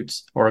OHLer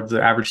shoots or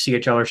the average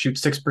CHLer shoots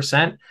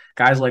 6%,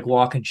 guys like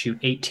Waugh can shoot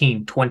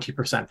 18,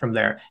 20% from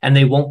there. And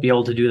they won't be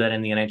able to do that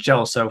in the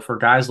NHL. So for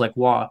guys like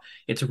Waugh,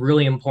 it's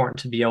really important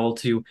to be able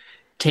to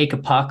take a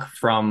puck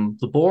from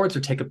the boards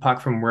or take a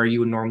puck from where you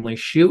would normally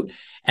shoot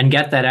and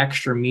get that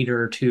extra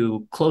meter or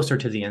two closer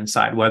to the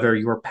inside, whether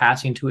you're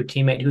passing to a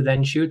teammate who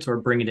then shoots or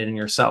bringing it in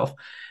yourself.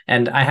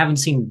 And I haven't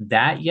seen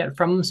that yet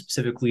from him,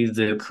 specifically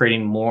the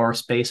creating more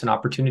space and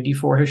opportunity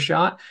for his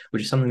shot,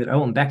 which is something that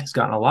Owen Beck has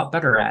gotten a lot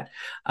better at.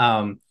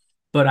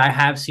 But I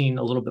have seen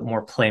a little bit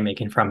more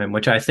playmaking from him,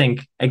 which I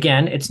think,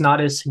 again, it's not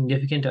as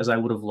significant as I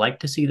would have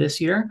liked to see this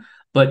year,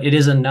 but it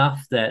is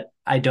enough that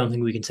I don't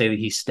think we can say that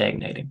he's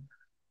stagnating.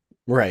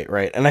 Right,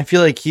 right. And I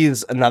feel like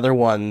he's another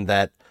one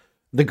that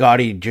the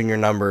gaudy junior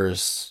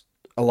numbers,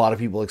 a lot of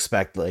people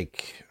expect,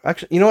 like,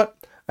 actually, you know what?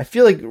 I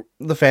feel like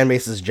the fan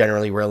base is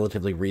generally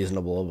relatively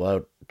reasonable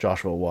about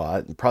Joshua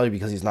Watt, probably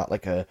because he's not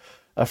like a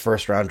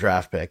first round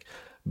draft pick.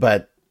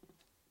 But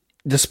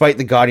despite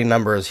the gaudy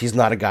numbers, he's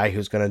not a guy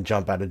who's going to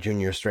jump out of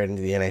junior straight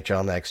into the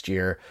NHL next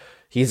year.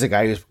 He's a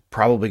guy who's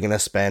probably going to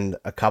spend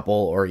a couple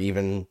or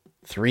even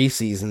 3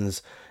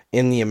 seasons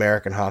in the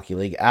American Hockey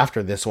League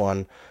after this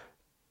one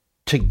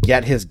to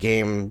get his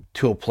game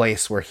to a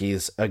place where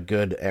he's a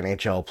good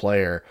NHL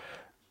player.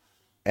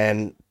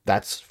 And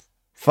that's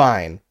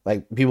fine.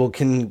 Like people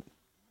can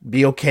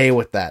be okay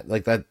with that.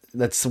 Like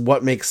that's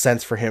what makes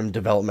sense for him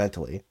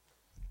developmentally.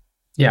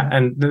 Yeah,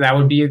 and that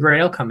would be a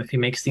great outcome if he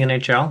makes the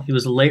NHL. He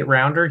was a late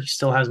rounder. He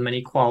still has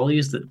many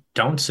qualities that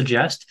don't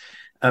suggest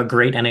a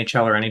great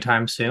NHLer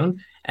anytime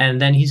soon. And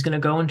then he's going to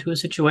go into a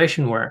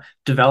situation where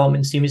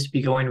development seems to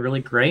be going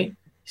really great.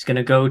 He's going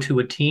to go to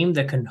a team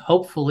that can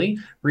hopefully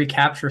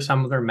recapture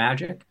some of their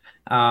magic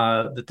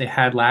that they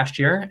had last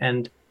year.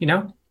 And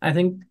I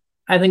think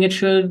it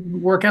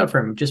should work out for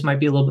him. It just might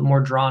be a little bit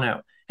more drawn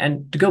out.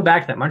 And to go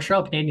back to that,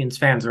 Montreal Canadiens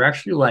fans are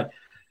actually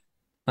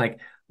like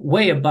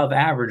way above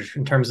average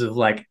in terms of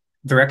like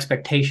their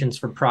expectations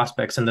for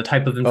prospects and the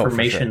type of Oh, for sure.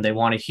 information they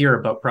want to hear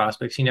about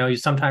prospects.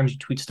 Sometimes you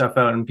tweet stuff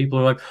out and people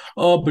are like,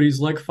 "Oh, but he's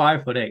like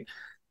 5'8."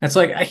 It's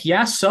like,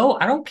 yeah, so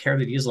I don't care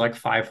that he's like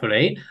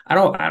 5'8. I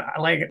don't I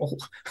like.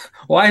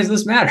 Why does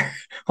this matter?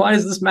 Why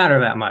does this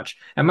matter that much?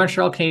 And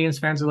Montreal Canadiens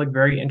fans are like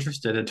very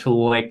interested into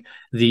like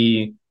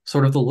the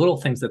sort of the little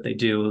things that they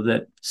do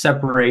that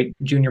separate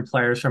junior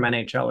players from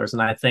NHLers,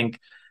 and I think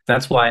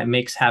that's why it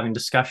makes having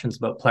discussions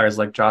about players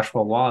like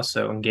Joshua Waugh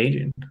so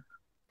engaging.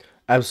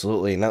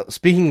 Absolutely. Now,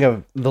 speaking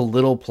of the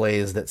little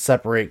plays that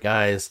separate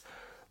guys,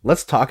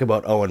 let's talk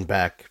about Owen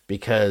Beck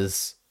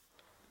because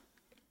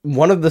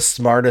one of the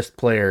smartest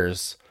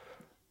players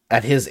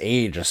at his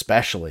age,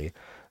 especially,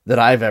 that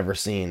I've ever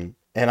seen,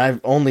 and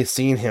I've only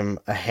seen him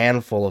a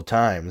handful of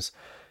times.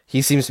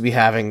 He seems to be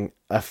having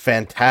a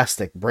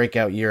fantastic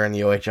breakout year in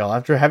the OHL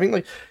after having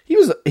like he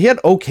had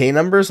okay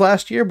numbers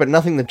last year, but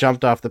nothing that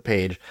jumped off the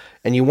page.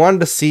 And you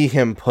wanted to see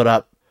him put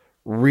up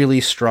really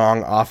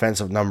strong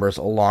offensive numbers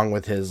along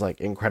with his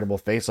like incredible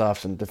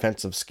faceoffs and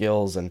defensive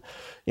skills and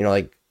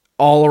like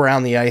all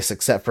around the ice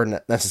except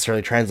for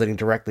necessarily translating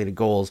directly to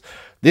goals.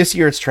 This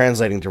year it's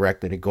translating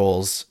directly to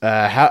goals.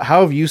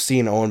 How have you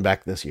seen Owen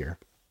Beck this year?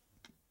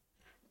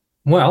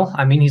 Well,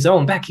 I mean, he's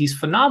Owen Beck. He's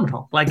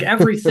phenomenal. Like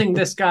everything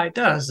this guy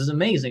does is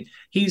amazing.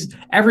 He's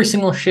every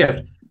single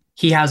shift,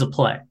 he has a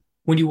play.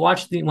 When you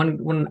watch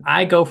when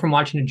I go from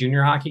watching a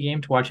junior hockey game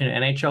to watching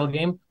an NHL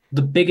game,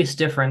 the biggest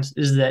difference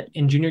is that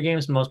in junior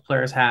games, most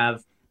players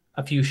have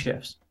a few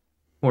shifts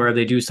where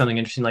they do something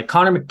interesting. Like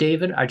Connor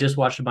McDavid, I just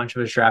watched a bunch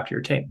of his draft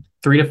year tape,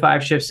 3 to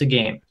 5 shifts a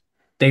game.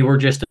 They were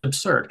just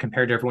absurd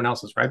compared to everyone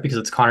else's, right? Because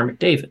it's Connor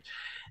McDavid.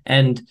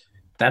 And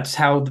that's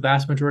how the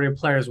vast majority of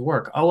players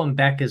work. Owen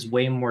Beck is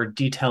way more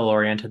detail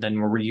oriented than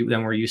we're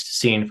used to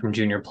seeing from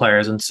junior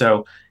players. And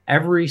so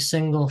every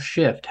single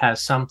shift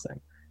has something.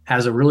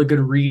 has a really good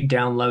read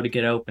down low to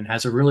get open,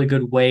 has a really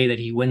good way that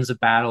he wins a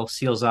battle,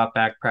 seals off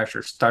back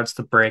pressure, starts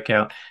the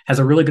breakout, has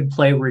a really good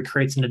play where he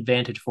creates an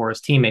advantage for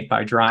his teammate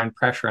by drawing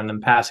pressure and then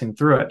passing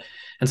through it.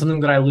 And something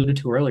that I alluded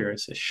to earlier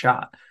is his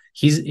shot.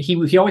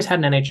 He always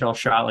had an NHL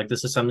shot. Like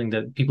this is something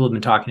that people have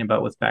been talking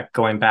about with Beck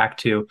going back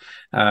to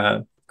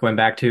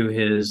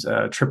his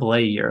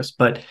AAA years,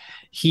 but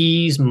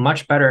he's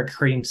much better at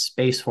creating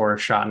space for a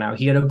shot now.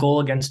 He had a goal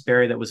against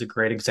Barrie that was a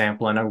great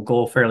example, and a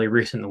goal fairly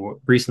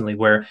recently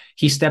where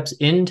he steps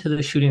into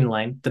the shooting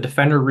lane, the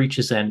defender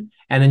reaches in,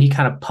 and then he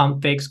kind of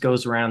pump fakes,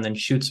 goes around, then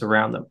shoots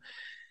around them.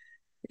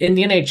 In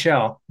the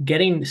NHL,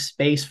 getting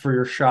space for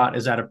your shot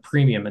is at a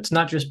premium. It's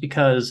not just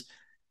because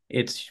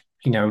it's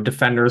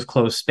defenders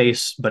close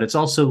space, but it's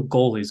also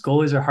goalies.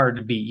 Goalies are hard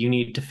to beat. You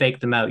need to fake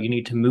them out. You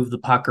need to move the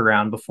puck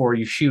around before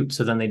you shoot,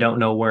 so then they don't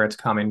know where it's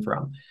coming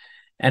from.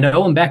 And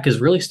Owen Beck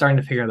is really starting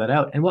to figure that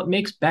out. And what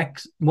makes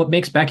Beck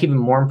even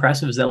more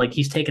impressive is that like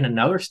he's taken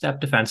another step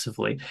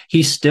defensively.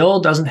 He still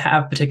doesn't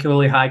have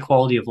particularly high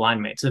quality of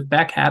line mates. If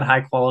Beck had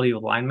high quality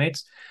of line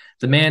mates,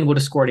 the man would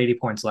have scored 80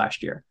 points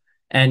last year.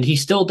 And he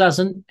still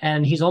doesn't.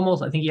 And I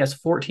think he has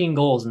 14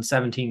 goals in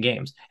 17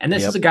 games. And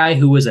this is a guy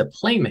who is a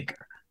playmaker.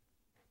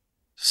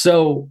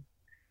 So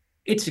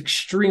it's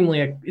extremely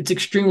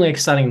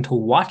exciting to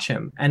watch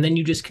him. And then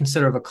you just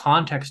consider the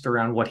context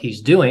around what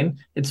he's doing.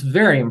 It's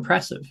very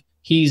impressive.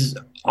 He's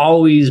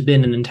always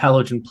been an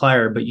intelligent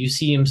player, but you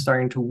see him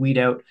starting to weed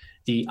out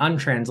the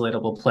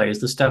untranslatable plays,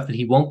 the stuff that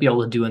he won't be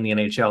able to do in the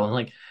NHL. And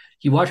like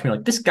you watch me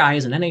like this guy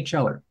is an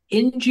NHLer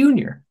in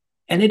junior.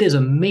 And it is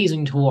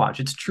amazing to watch.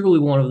 It's truly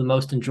one of the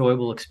most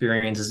enjoyable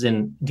experiences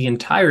in the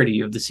entirety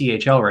of the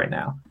CHL right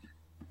now.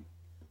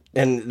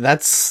 And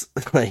that's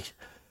like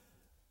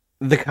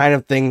the kind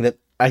of thing that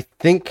I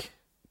think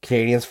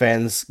Canadiens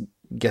fans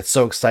get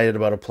so excited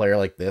about a player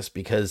like this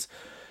because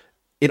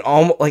it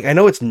almost like I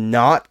know it's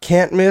not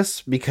can't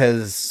miss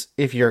because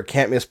if you're a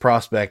can't miss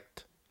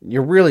prospect,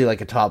 you're really like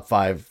a top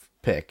 5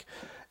 pick.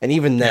 And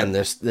even then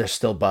there's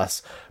still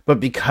busts. But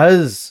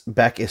because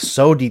Beck is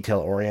so detail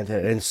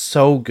oriented and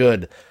so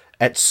good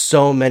at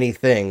so many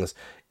things,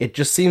 it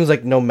just seems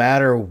like no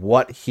matter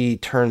what he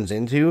turns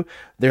into,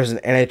 there's an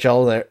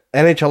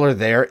NHLer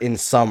there in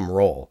some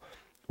role.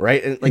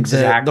 Right? And like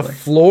Exactly. the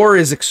floor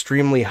is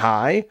extremely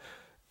high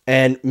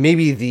and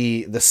maybe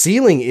the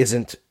ceiling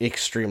isn't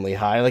extremely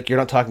high. Like you're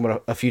not talking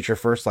about a future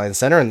first line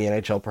center in the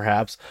NHL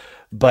perhaps,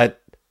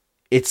 but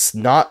it's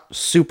not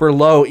super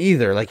low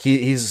either. Like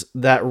he's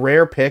that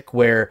rare pick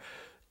where,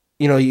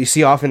 you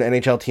see often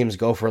NHL teams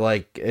go for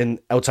like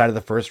outside of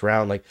the first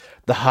round, like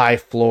the high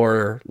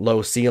floor,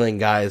 low ceiling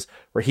guys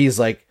where he's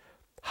like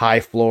high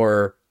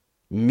floor,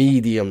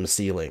 medium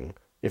ceiling,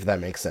 if that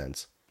makes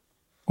sense.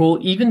 Well,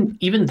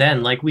 even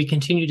then, like we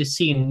continue to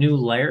see new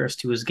layers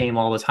to his game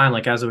all the time.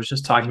 Like as I was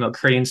just talking about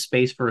creating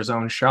space for his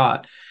own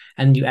shot,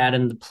 and you add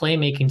in the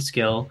playmaking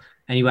skill,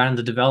 and you add in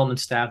the development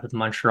staff that the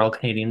Montreal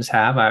Canadiens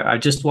have. I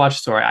just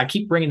watched. Sorry, I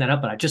keep bringing that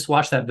up, but I just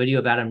watched that video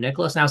of Adam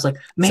Nicholas, and I was like,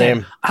 man,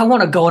 Same. I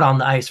want to go out on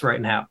the ice right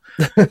now.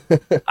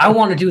 I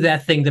want to do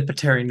that thing that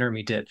Pateri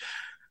Nurmi did.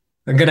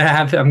 I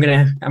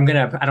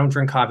don't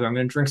drink coffee. I'm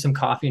gonna drink some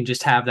coffee and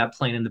just have that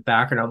playing in the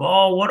background of,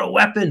 oh, what a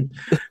weapon.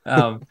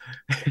 Um,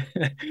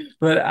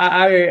 but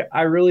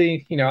I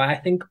really, I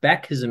think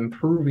Beck is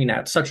improving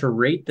at such a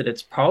rate that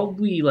it's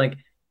probably like,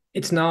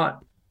 it's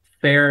not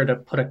fair to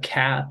put a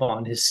cap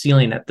on his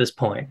ceiling at this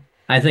point.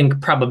 I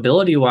think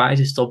probability wise,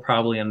 he's still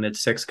probably a mid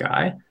 6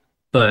 guy,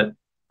 but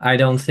I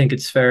don't think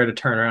it's fair to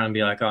turn around and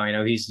be like,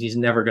 oh, he's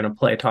never going to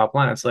play top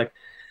line. It's like,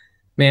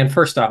 man,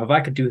 first off, if I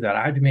could do that,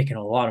 I'd be making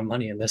a lot of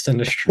money in this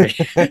industry.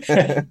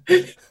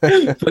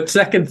 But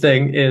second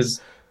thing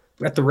is,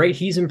 at the rate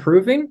he's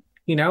improving,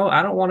 I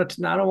don't want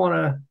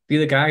to be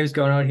the guy who's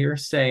going out here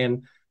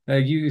saying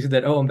use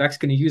that. Oh, and Beck's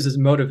going to use his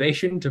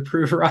motivation to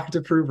prove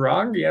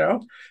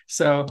wrong.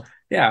 So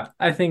yeah,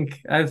 I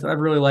think I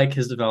really like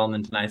his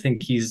development, and I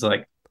think he's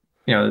like,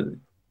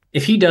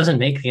 if he doesn't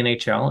make the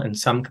NHL in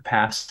some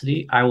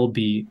capacity, I'll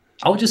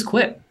just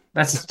quit.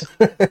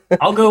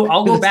 I'll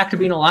go back to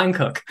being a line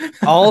cook.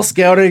 All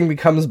scouting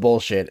becomes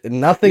bullshit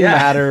and nothing Yeah.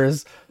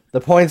 matters.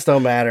 The points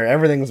don't matter.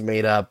 Everything's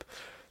made up.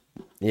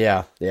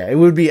 Yeah. It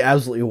would be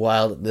absolutely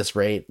wild at this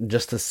rate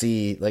just to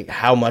see like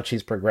how much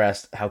he's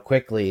progressed, how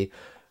quickly,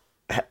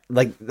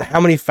 like how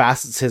many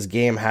facets his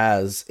game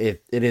has.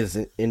 It is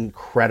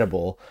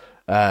incredible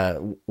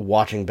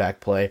watching Beck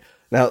play.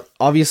 Now,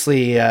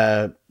 obviously,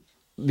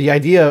 the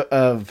idea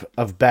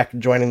of Beck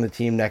joining the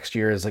team next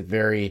year is like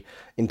very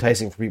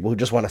enticing for people who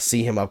just want to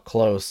see him up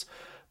close.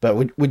 But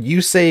would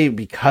you say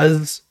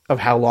because of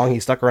how long he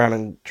stuck around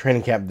in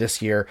training camp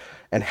this year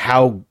and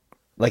how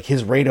like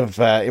his rate of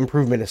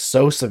improvement is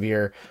so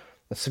severe,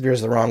 severe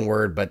is the wrong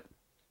word, but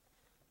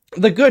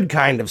the good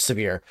kind of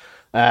severe,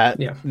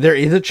 Yeah. there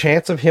is a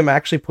chance of him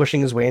actually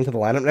pushing his way into the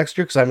lineup next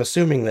year? Because I'm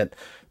assuming that,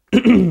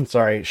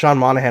 sorry, Sean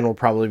Monahan will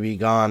probably be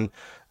gone,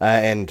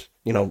 and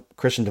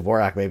Christian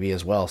Dvorak maybe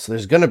as well. So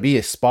there's going to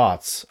be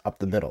spots up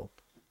the middle.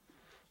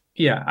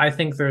 Yeah, I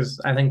think there's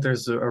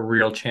a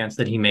real chance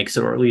that he makes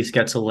it or at least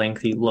gets a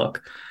lengthy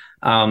look.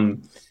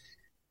 Um,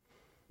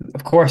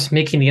 Of course,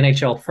 making the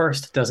NHL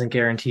first doesn't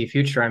guarantee a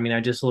future. I mean, I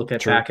just look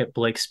at True. back at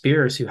Blake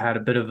Spears, who had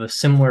a bit of a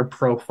similar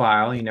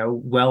profile,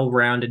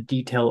 well-rounded,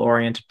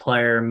 detail-oriented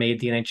player, made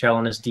the NHL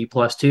in his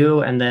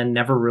D+2, and then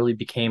never really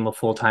became a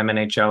full-time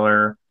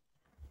NHLer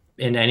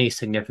in any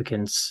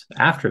significance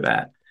after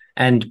that.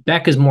 And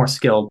Beck is more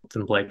skilled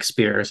than Blake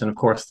Spears. And of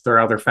course, there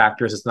are other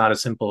factors. It's not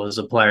as simple as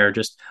a player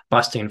just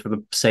busting for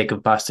the sake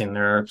of busting.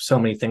 There are so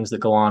many things that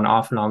go on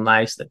off and on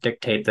ice that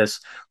dictate this.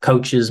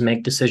 Coaches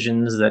make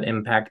decisions that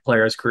impact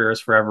players'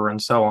 careers forever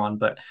and so on.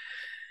 But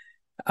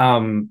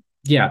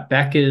yeah,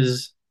 Beck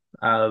is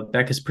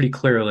pretty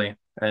clearly,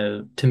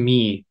 to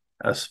me,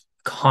 a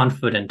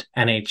confident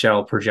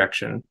NHL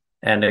projection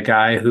and a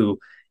guy who,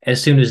 as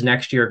soon as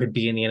next year, could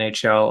be in the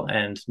NHL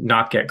and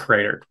not get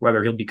cratered.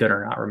 Whether he'll be good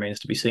or not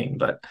remains to be seen.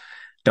 But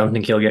don't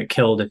think he'll get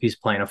killed if he's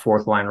playing a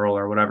fourth line role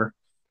or whatever.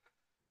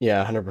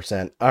 Yeah,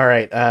 100%. All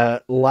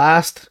right.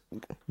 Last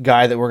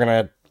guy that we're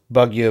going to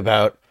bug you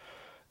about,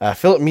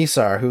 Philip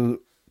Misar, who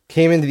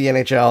came into the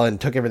NHL and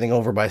took everything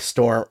over by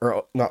storm,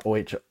 or not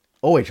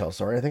OHL,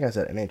 sorry. I think I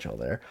said NHL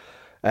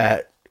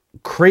there.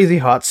 Crazy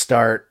hot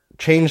start,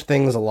 changed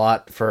things a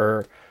lot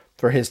for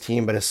his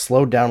team, but has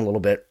slowed down a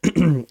little bit.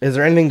 Is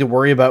there anything to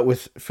worry about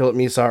with Philip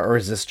Misar, or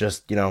is this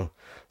just,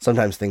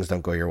 sometimes things don't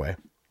go your way?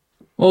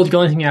 Well, the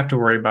only thing you have to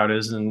worry about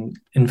is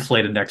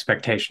inflated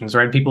expectations,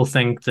 right? People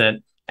think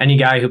that any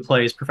guy who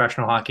plays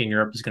professional hockey in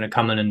Europe is going to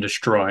come in and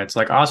destroy. It's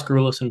like Oscar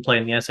Ullison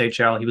played in the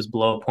SHL. He was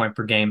below a point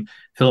per game.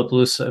 Philip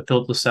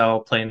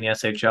Lucelle played in the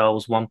SHL,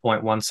 was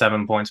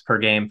 1.17 points per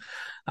game,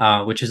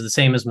 which is the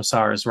same as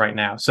Massar's right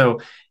now.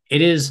 So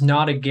it is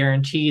not a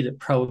guarantee that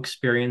pro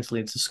experience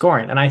leads to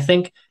scoring. And I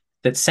think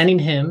that sending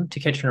him to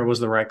Kitchener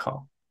was the right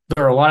call.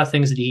 There are a lot of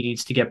things that he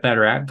needs to get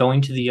better at. Going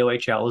to the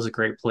OHL is a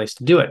great place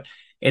to do it.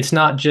 It's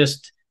not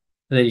just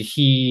that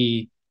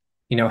he,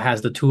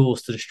 has the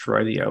tools to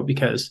destroy the O,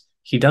 because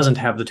he doesn't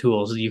have the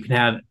tools. You can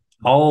have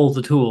all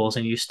the tools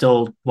and you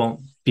still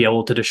won't be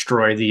able to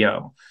destroy the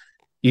O.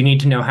 You need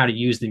to know how to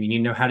use them. You need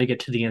to know how to get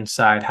to the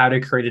inside, how to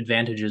create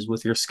advantages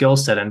with your skill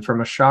set. And for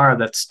Machar,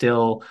 that's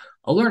still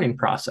a learning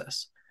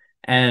process.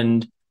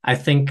 And I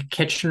think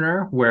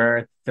Kitchener,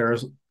 where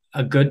there's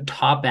a good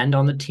top end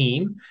on the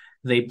team,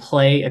 they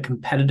play a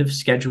competitive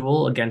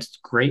schedule against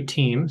great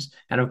teams.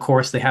 And of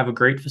course, they have a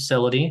great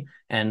facility,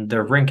 and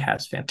their rink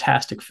has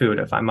fantastic food,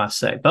 if I must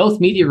say. Both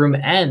media room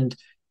and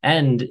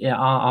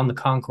on the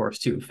concourse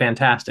too.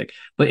 Fantastic.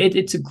 But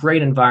it's a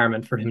great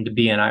environment for him to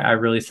be in, I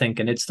really think.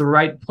 And it's the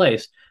right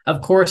place.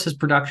 Of course, his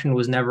production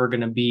was never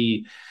going to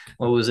be,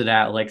 what was it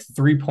at, like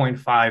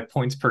 3.5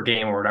 points per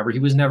game or whatever. He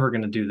was never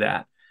going to do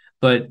that.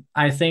 But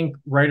I think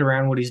right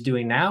around what he's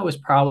doing now is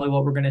probably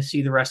what we're going to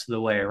see the rest of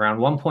the way, around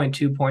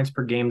 1.2 points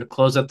per game to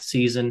close out the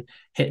season,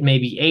 hit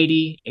maybe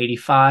 80,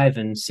 85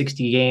 and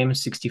 60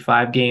 games,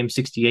 65 games,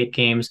 68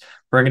 games,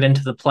 bring it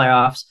into the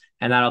playoffs,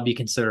 and that'll be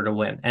considered a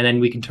win. And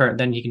then he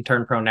can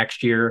turn pro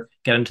next year,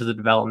 get into the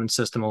development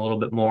system a little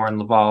bit more in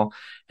Laval,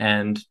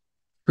 and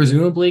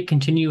presumably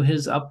continue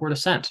his upward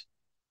ascent.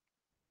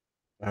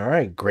 All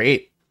right,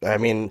 great. I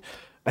mean,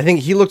 I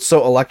think he looked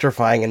so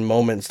electrifying in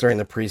moments during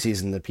the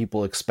preseason that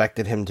people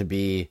expected him to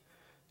be,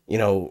 you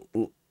know,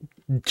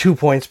 2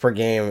 points per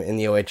game in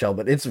the OHL,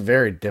 but it's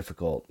very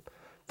difficult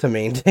to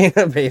maintain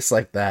a pace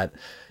like that.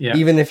 Yeah.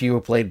 Even if you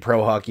played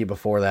pro hockey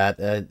before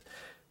that,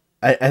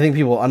 I think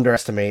people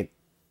underestimate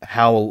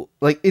how,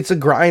 like, it's a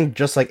grind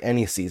just like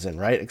any season,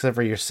 right? Except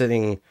for you're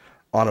sitting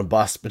on a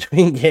bus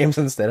between games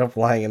instead of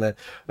flying in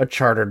a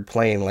chartered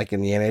plane like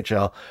in the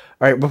NHL. All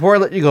right, before I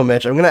let you go,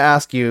 Mitch, I'm going to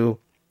ask you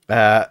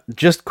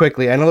just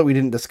quickly. I know that we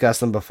didn't discuss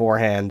them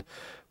beforehand,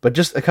 but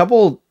just a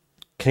couple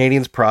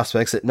Canadiens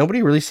prospects that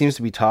nobody really seems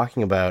to be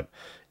talking about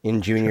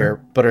in junior,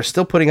 Sure. but are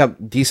still putting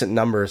up decent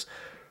numbers.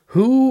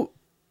 Who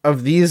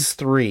of these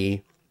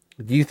three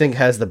do you think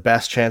has the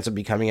best chance of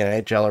becoming an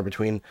NHLer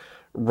between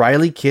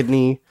Riley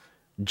Kidney,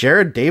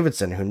 Jared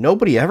Davidson, who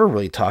nobody ever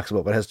really talks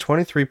about, but has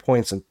 23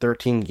 points in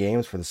 13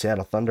 games for the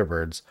Seattle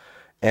Thunderbirds,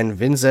 and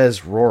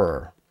Vinzez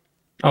Rohrer?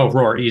 Oh,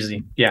 Roar,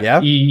 easy. Yeah,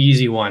 Yeah?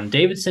 easy one.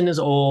 Davidson is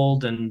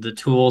old and the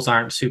tools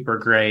aren't super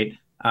great.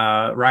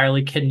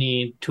 Riley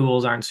Kidney,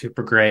 tools aren't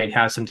super great,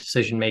 has some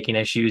decision making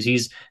issues.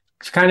 He's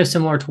kind of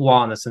similar to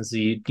Wall in the sense that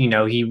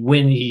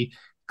he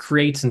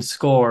creates and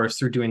scores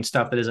through doing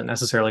stuff that isn't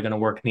necessarily going to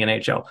work in the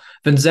NHL.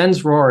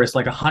 Vincenz Roar is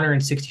like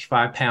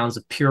 165 pounds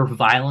of pure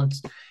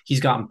violence. He's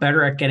gotten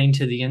better at getting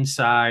to the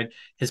inside.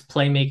 His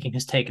playmaking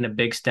has taken a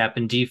big step,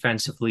 and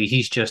defensively,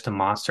 he's just a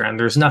monster. And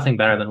there's nothing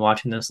better than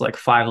watching this like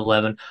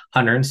 5'11",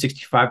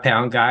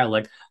 165-pound guy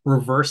like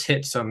reverse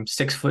hit some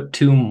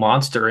 6'2"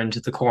 monster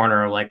into the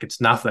corner like it's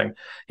nothing.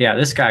 Yeah,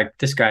 this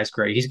guy's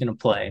great. He's going to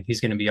play.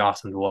 He's going to be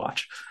awesome to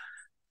watch.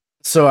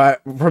 So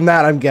from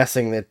that, I'm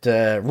guessing that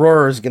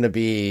Rohrer is going to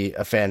be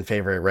a fan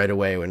favorite right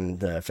away when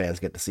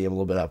fans get to see him a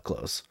little bit up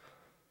close.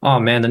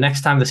 Oh man, the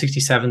next time the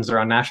 67s are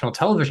on national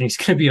television, he's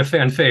going to be a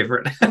fan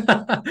favorite.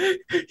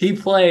 He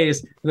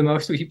plays one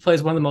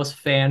of the most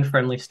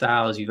fan-friendly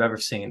styles you've ever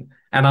seen.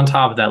 And on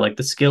top of that, like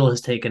the skill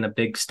has taken a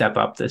big step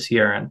up this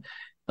year. And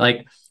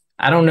like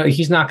I don't know.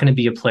 He's not going to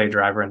be a play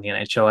driver in the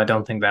NHL. I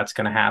don't think that's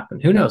going to happen.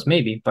 Who knows?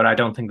 Maybe, but I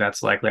don't think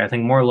that's likely. I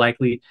think more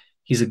likely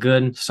he's a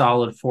good,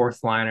 solid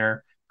fourth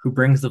liner who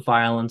brings the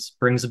violence,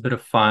 brings a bit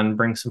of fun,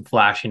 brings some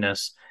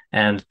flashiness,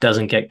 and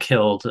doesn't get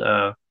killed,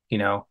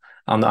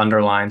 on the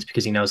underlines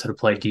because he knows how to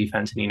play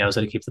defense and he knows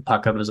how to keep the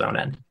puck up his own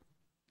end.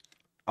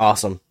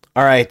 Awesome.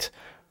 All right.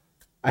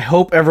 I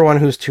hope everyone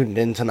who's tuned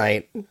in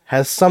tonight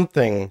has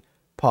something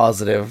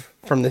positive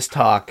from this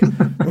talk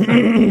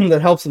that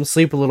helps them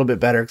sleep a little bit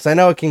better, because I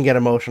know it can get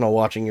emotional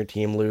watching your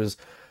team lose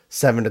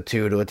 7-2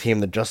 to a team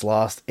that just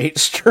lost 8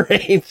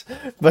 straight,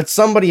 but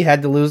somebody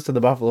had to lose to the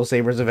Buffalo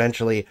Sabres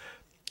eventually,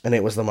 and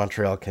it was the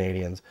Montreal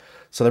Canadiens.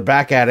 So they're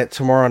back at it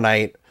tomorrow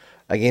night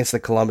against the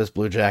Columbus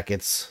Blue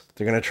Jackets.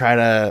 They're going to try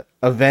to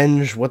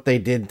avenge what they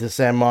did to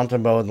Sam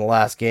Montembeault in the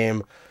last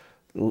game,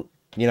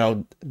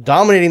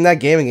 dominating that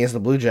game against the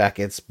Blue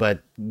Jackets,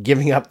 but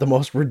giving up the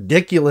most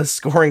ridiculous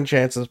scoring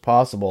chances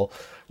possible,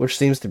 which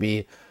seems to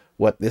be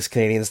what this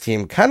Canadiens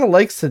team kind of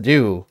likes to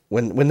do.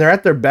 When they're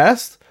at their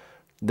best,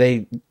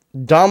 they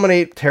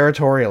dominate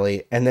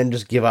territorially and then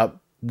just give up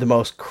the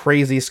most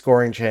crazy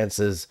scoring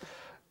chances,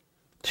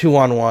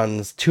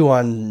 2-on-1s,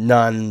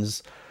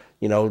 2-on-nones,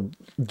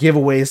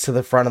 giveaways to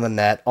the front of the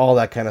net, all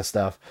that kind of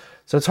stuff.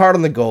 So it's hard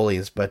on the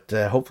goalies, but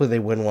hopefully they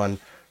win one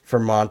for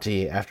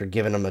Monty after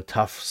giving him a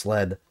tough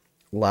sled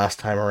last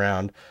time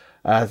around.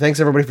 Thanks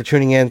everybody for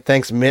tuning in.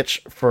 Thanks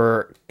Mitch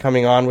for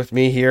coming on with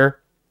me here.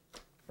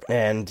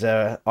 And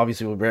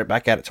obviously we'll be right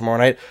back at it tomorrow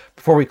night.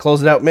 Before we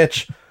close it out,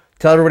 Mitch,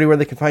 tell everybody where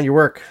they can find your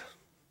work.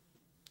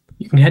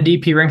 You can head to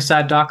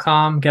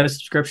epringside.com, get a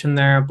subscription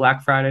there.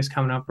 Black Friday's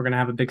coming up. We're going to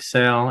have a big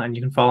sale, and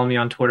you can follow me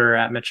on Twitter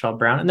at Mitchell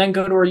Brown. And then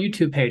go to our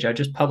YouTube page. I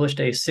just published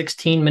a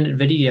 16-minute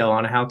video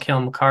on how Cale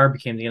Makar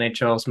became the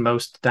NHL's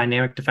most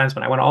dynamic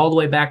defenseman. I went all the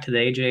way back to the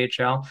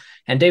AJHL,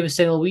 and David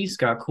St. Louis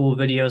got cool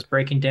videos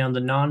breaking down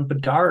the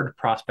non-Bedard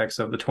prospects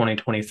of the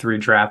 2023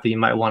 draft that you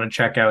might want to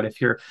check out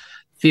if you're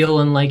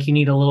feeling like you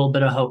need a little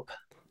bit of hope.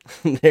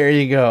 There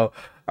you go.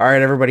 All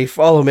right, everybody,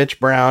 follow Mitch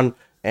Brown,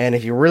 and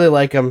if you really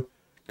like him,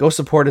 go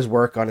support his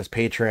work on his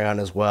Patreon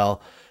as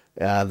well.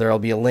 There'll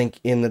be a link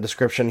in the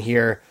description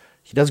here.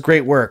 He does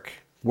great work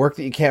that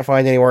you can't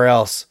find anywhere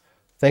else.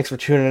 Thanks for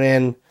tuning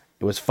in.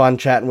 It was fun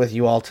chatting with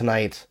you all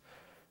tonight,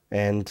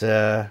 and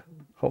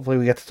hopefully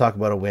we get to talk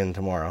about a win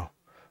tomorrow.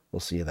 We'll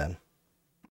see you then.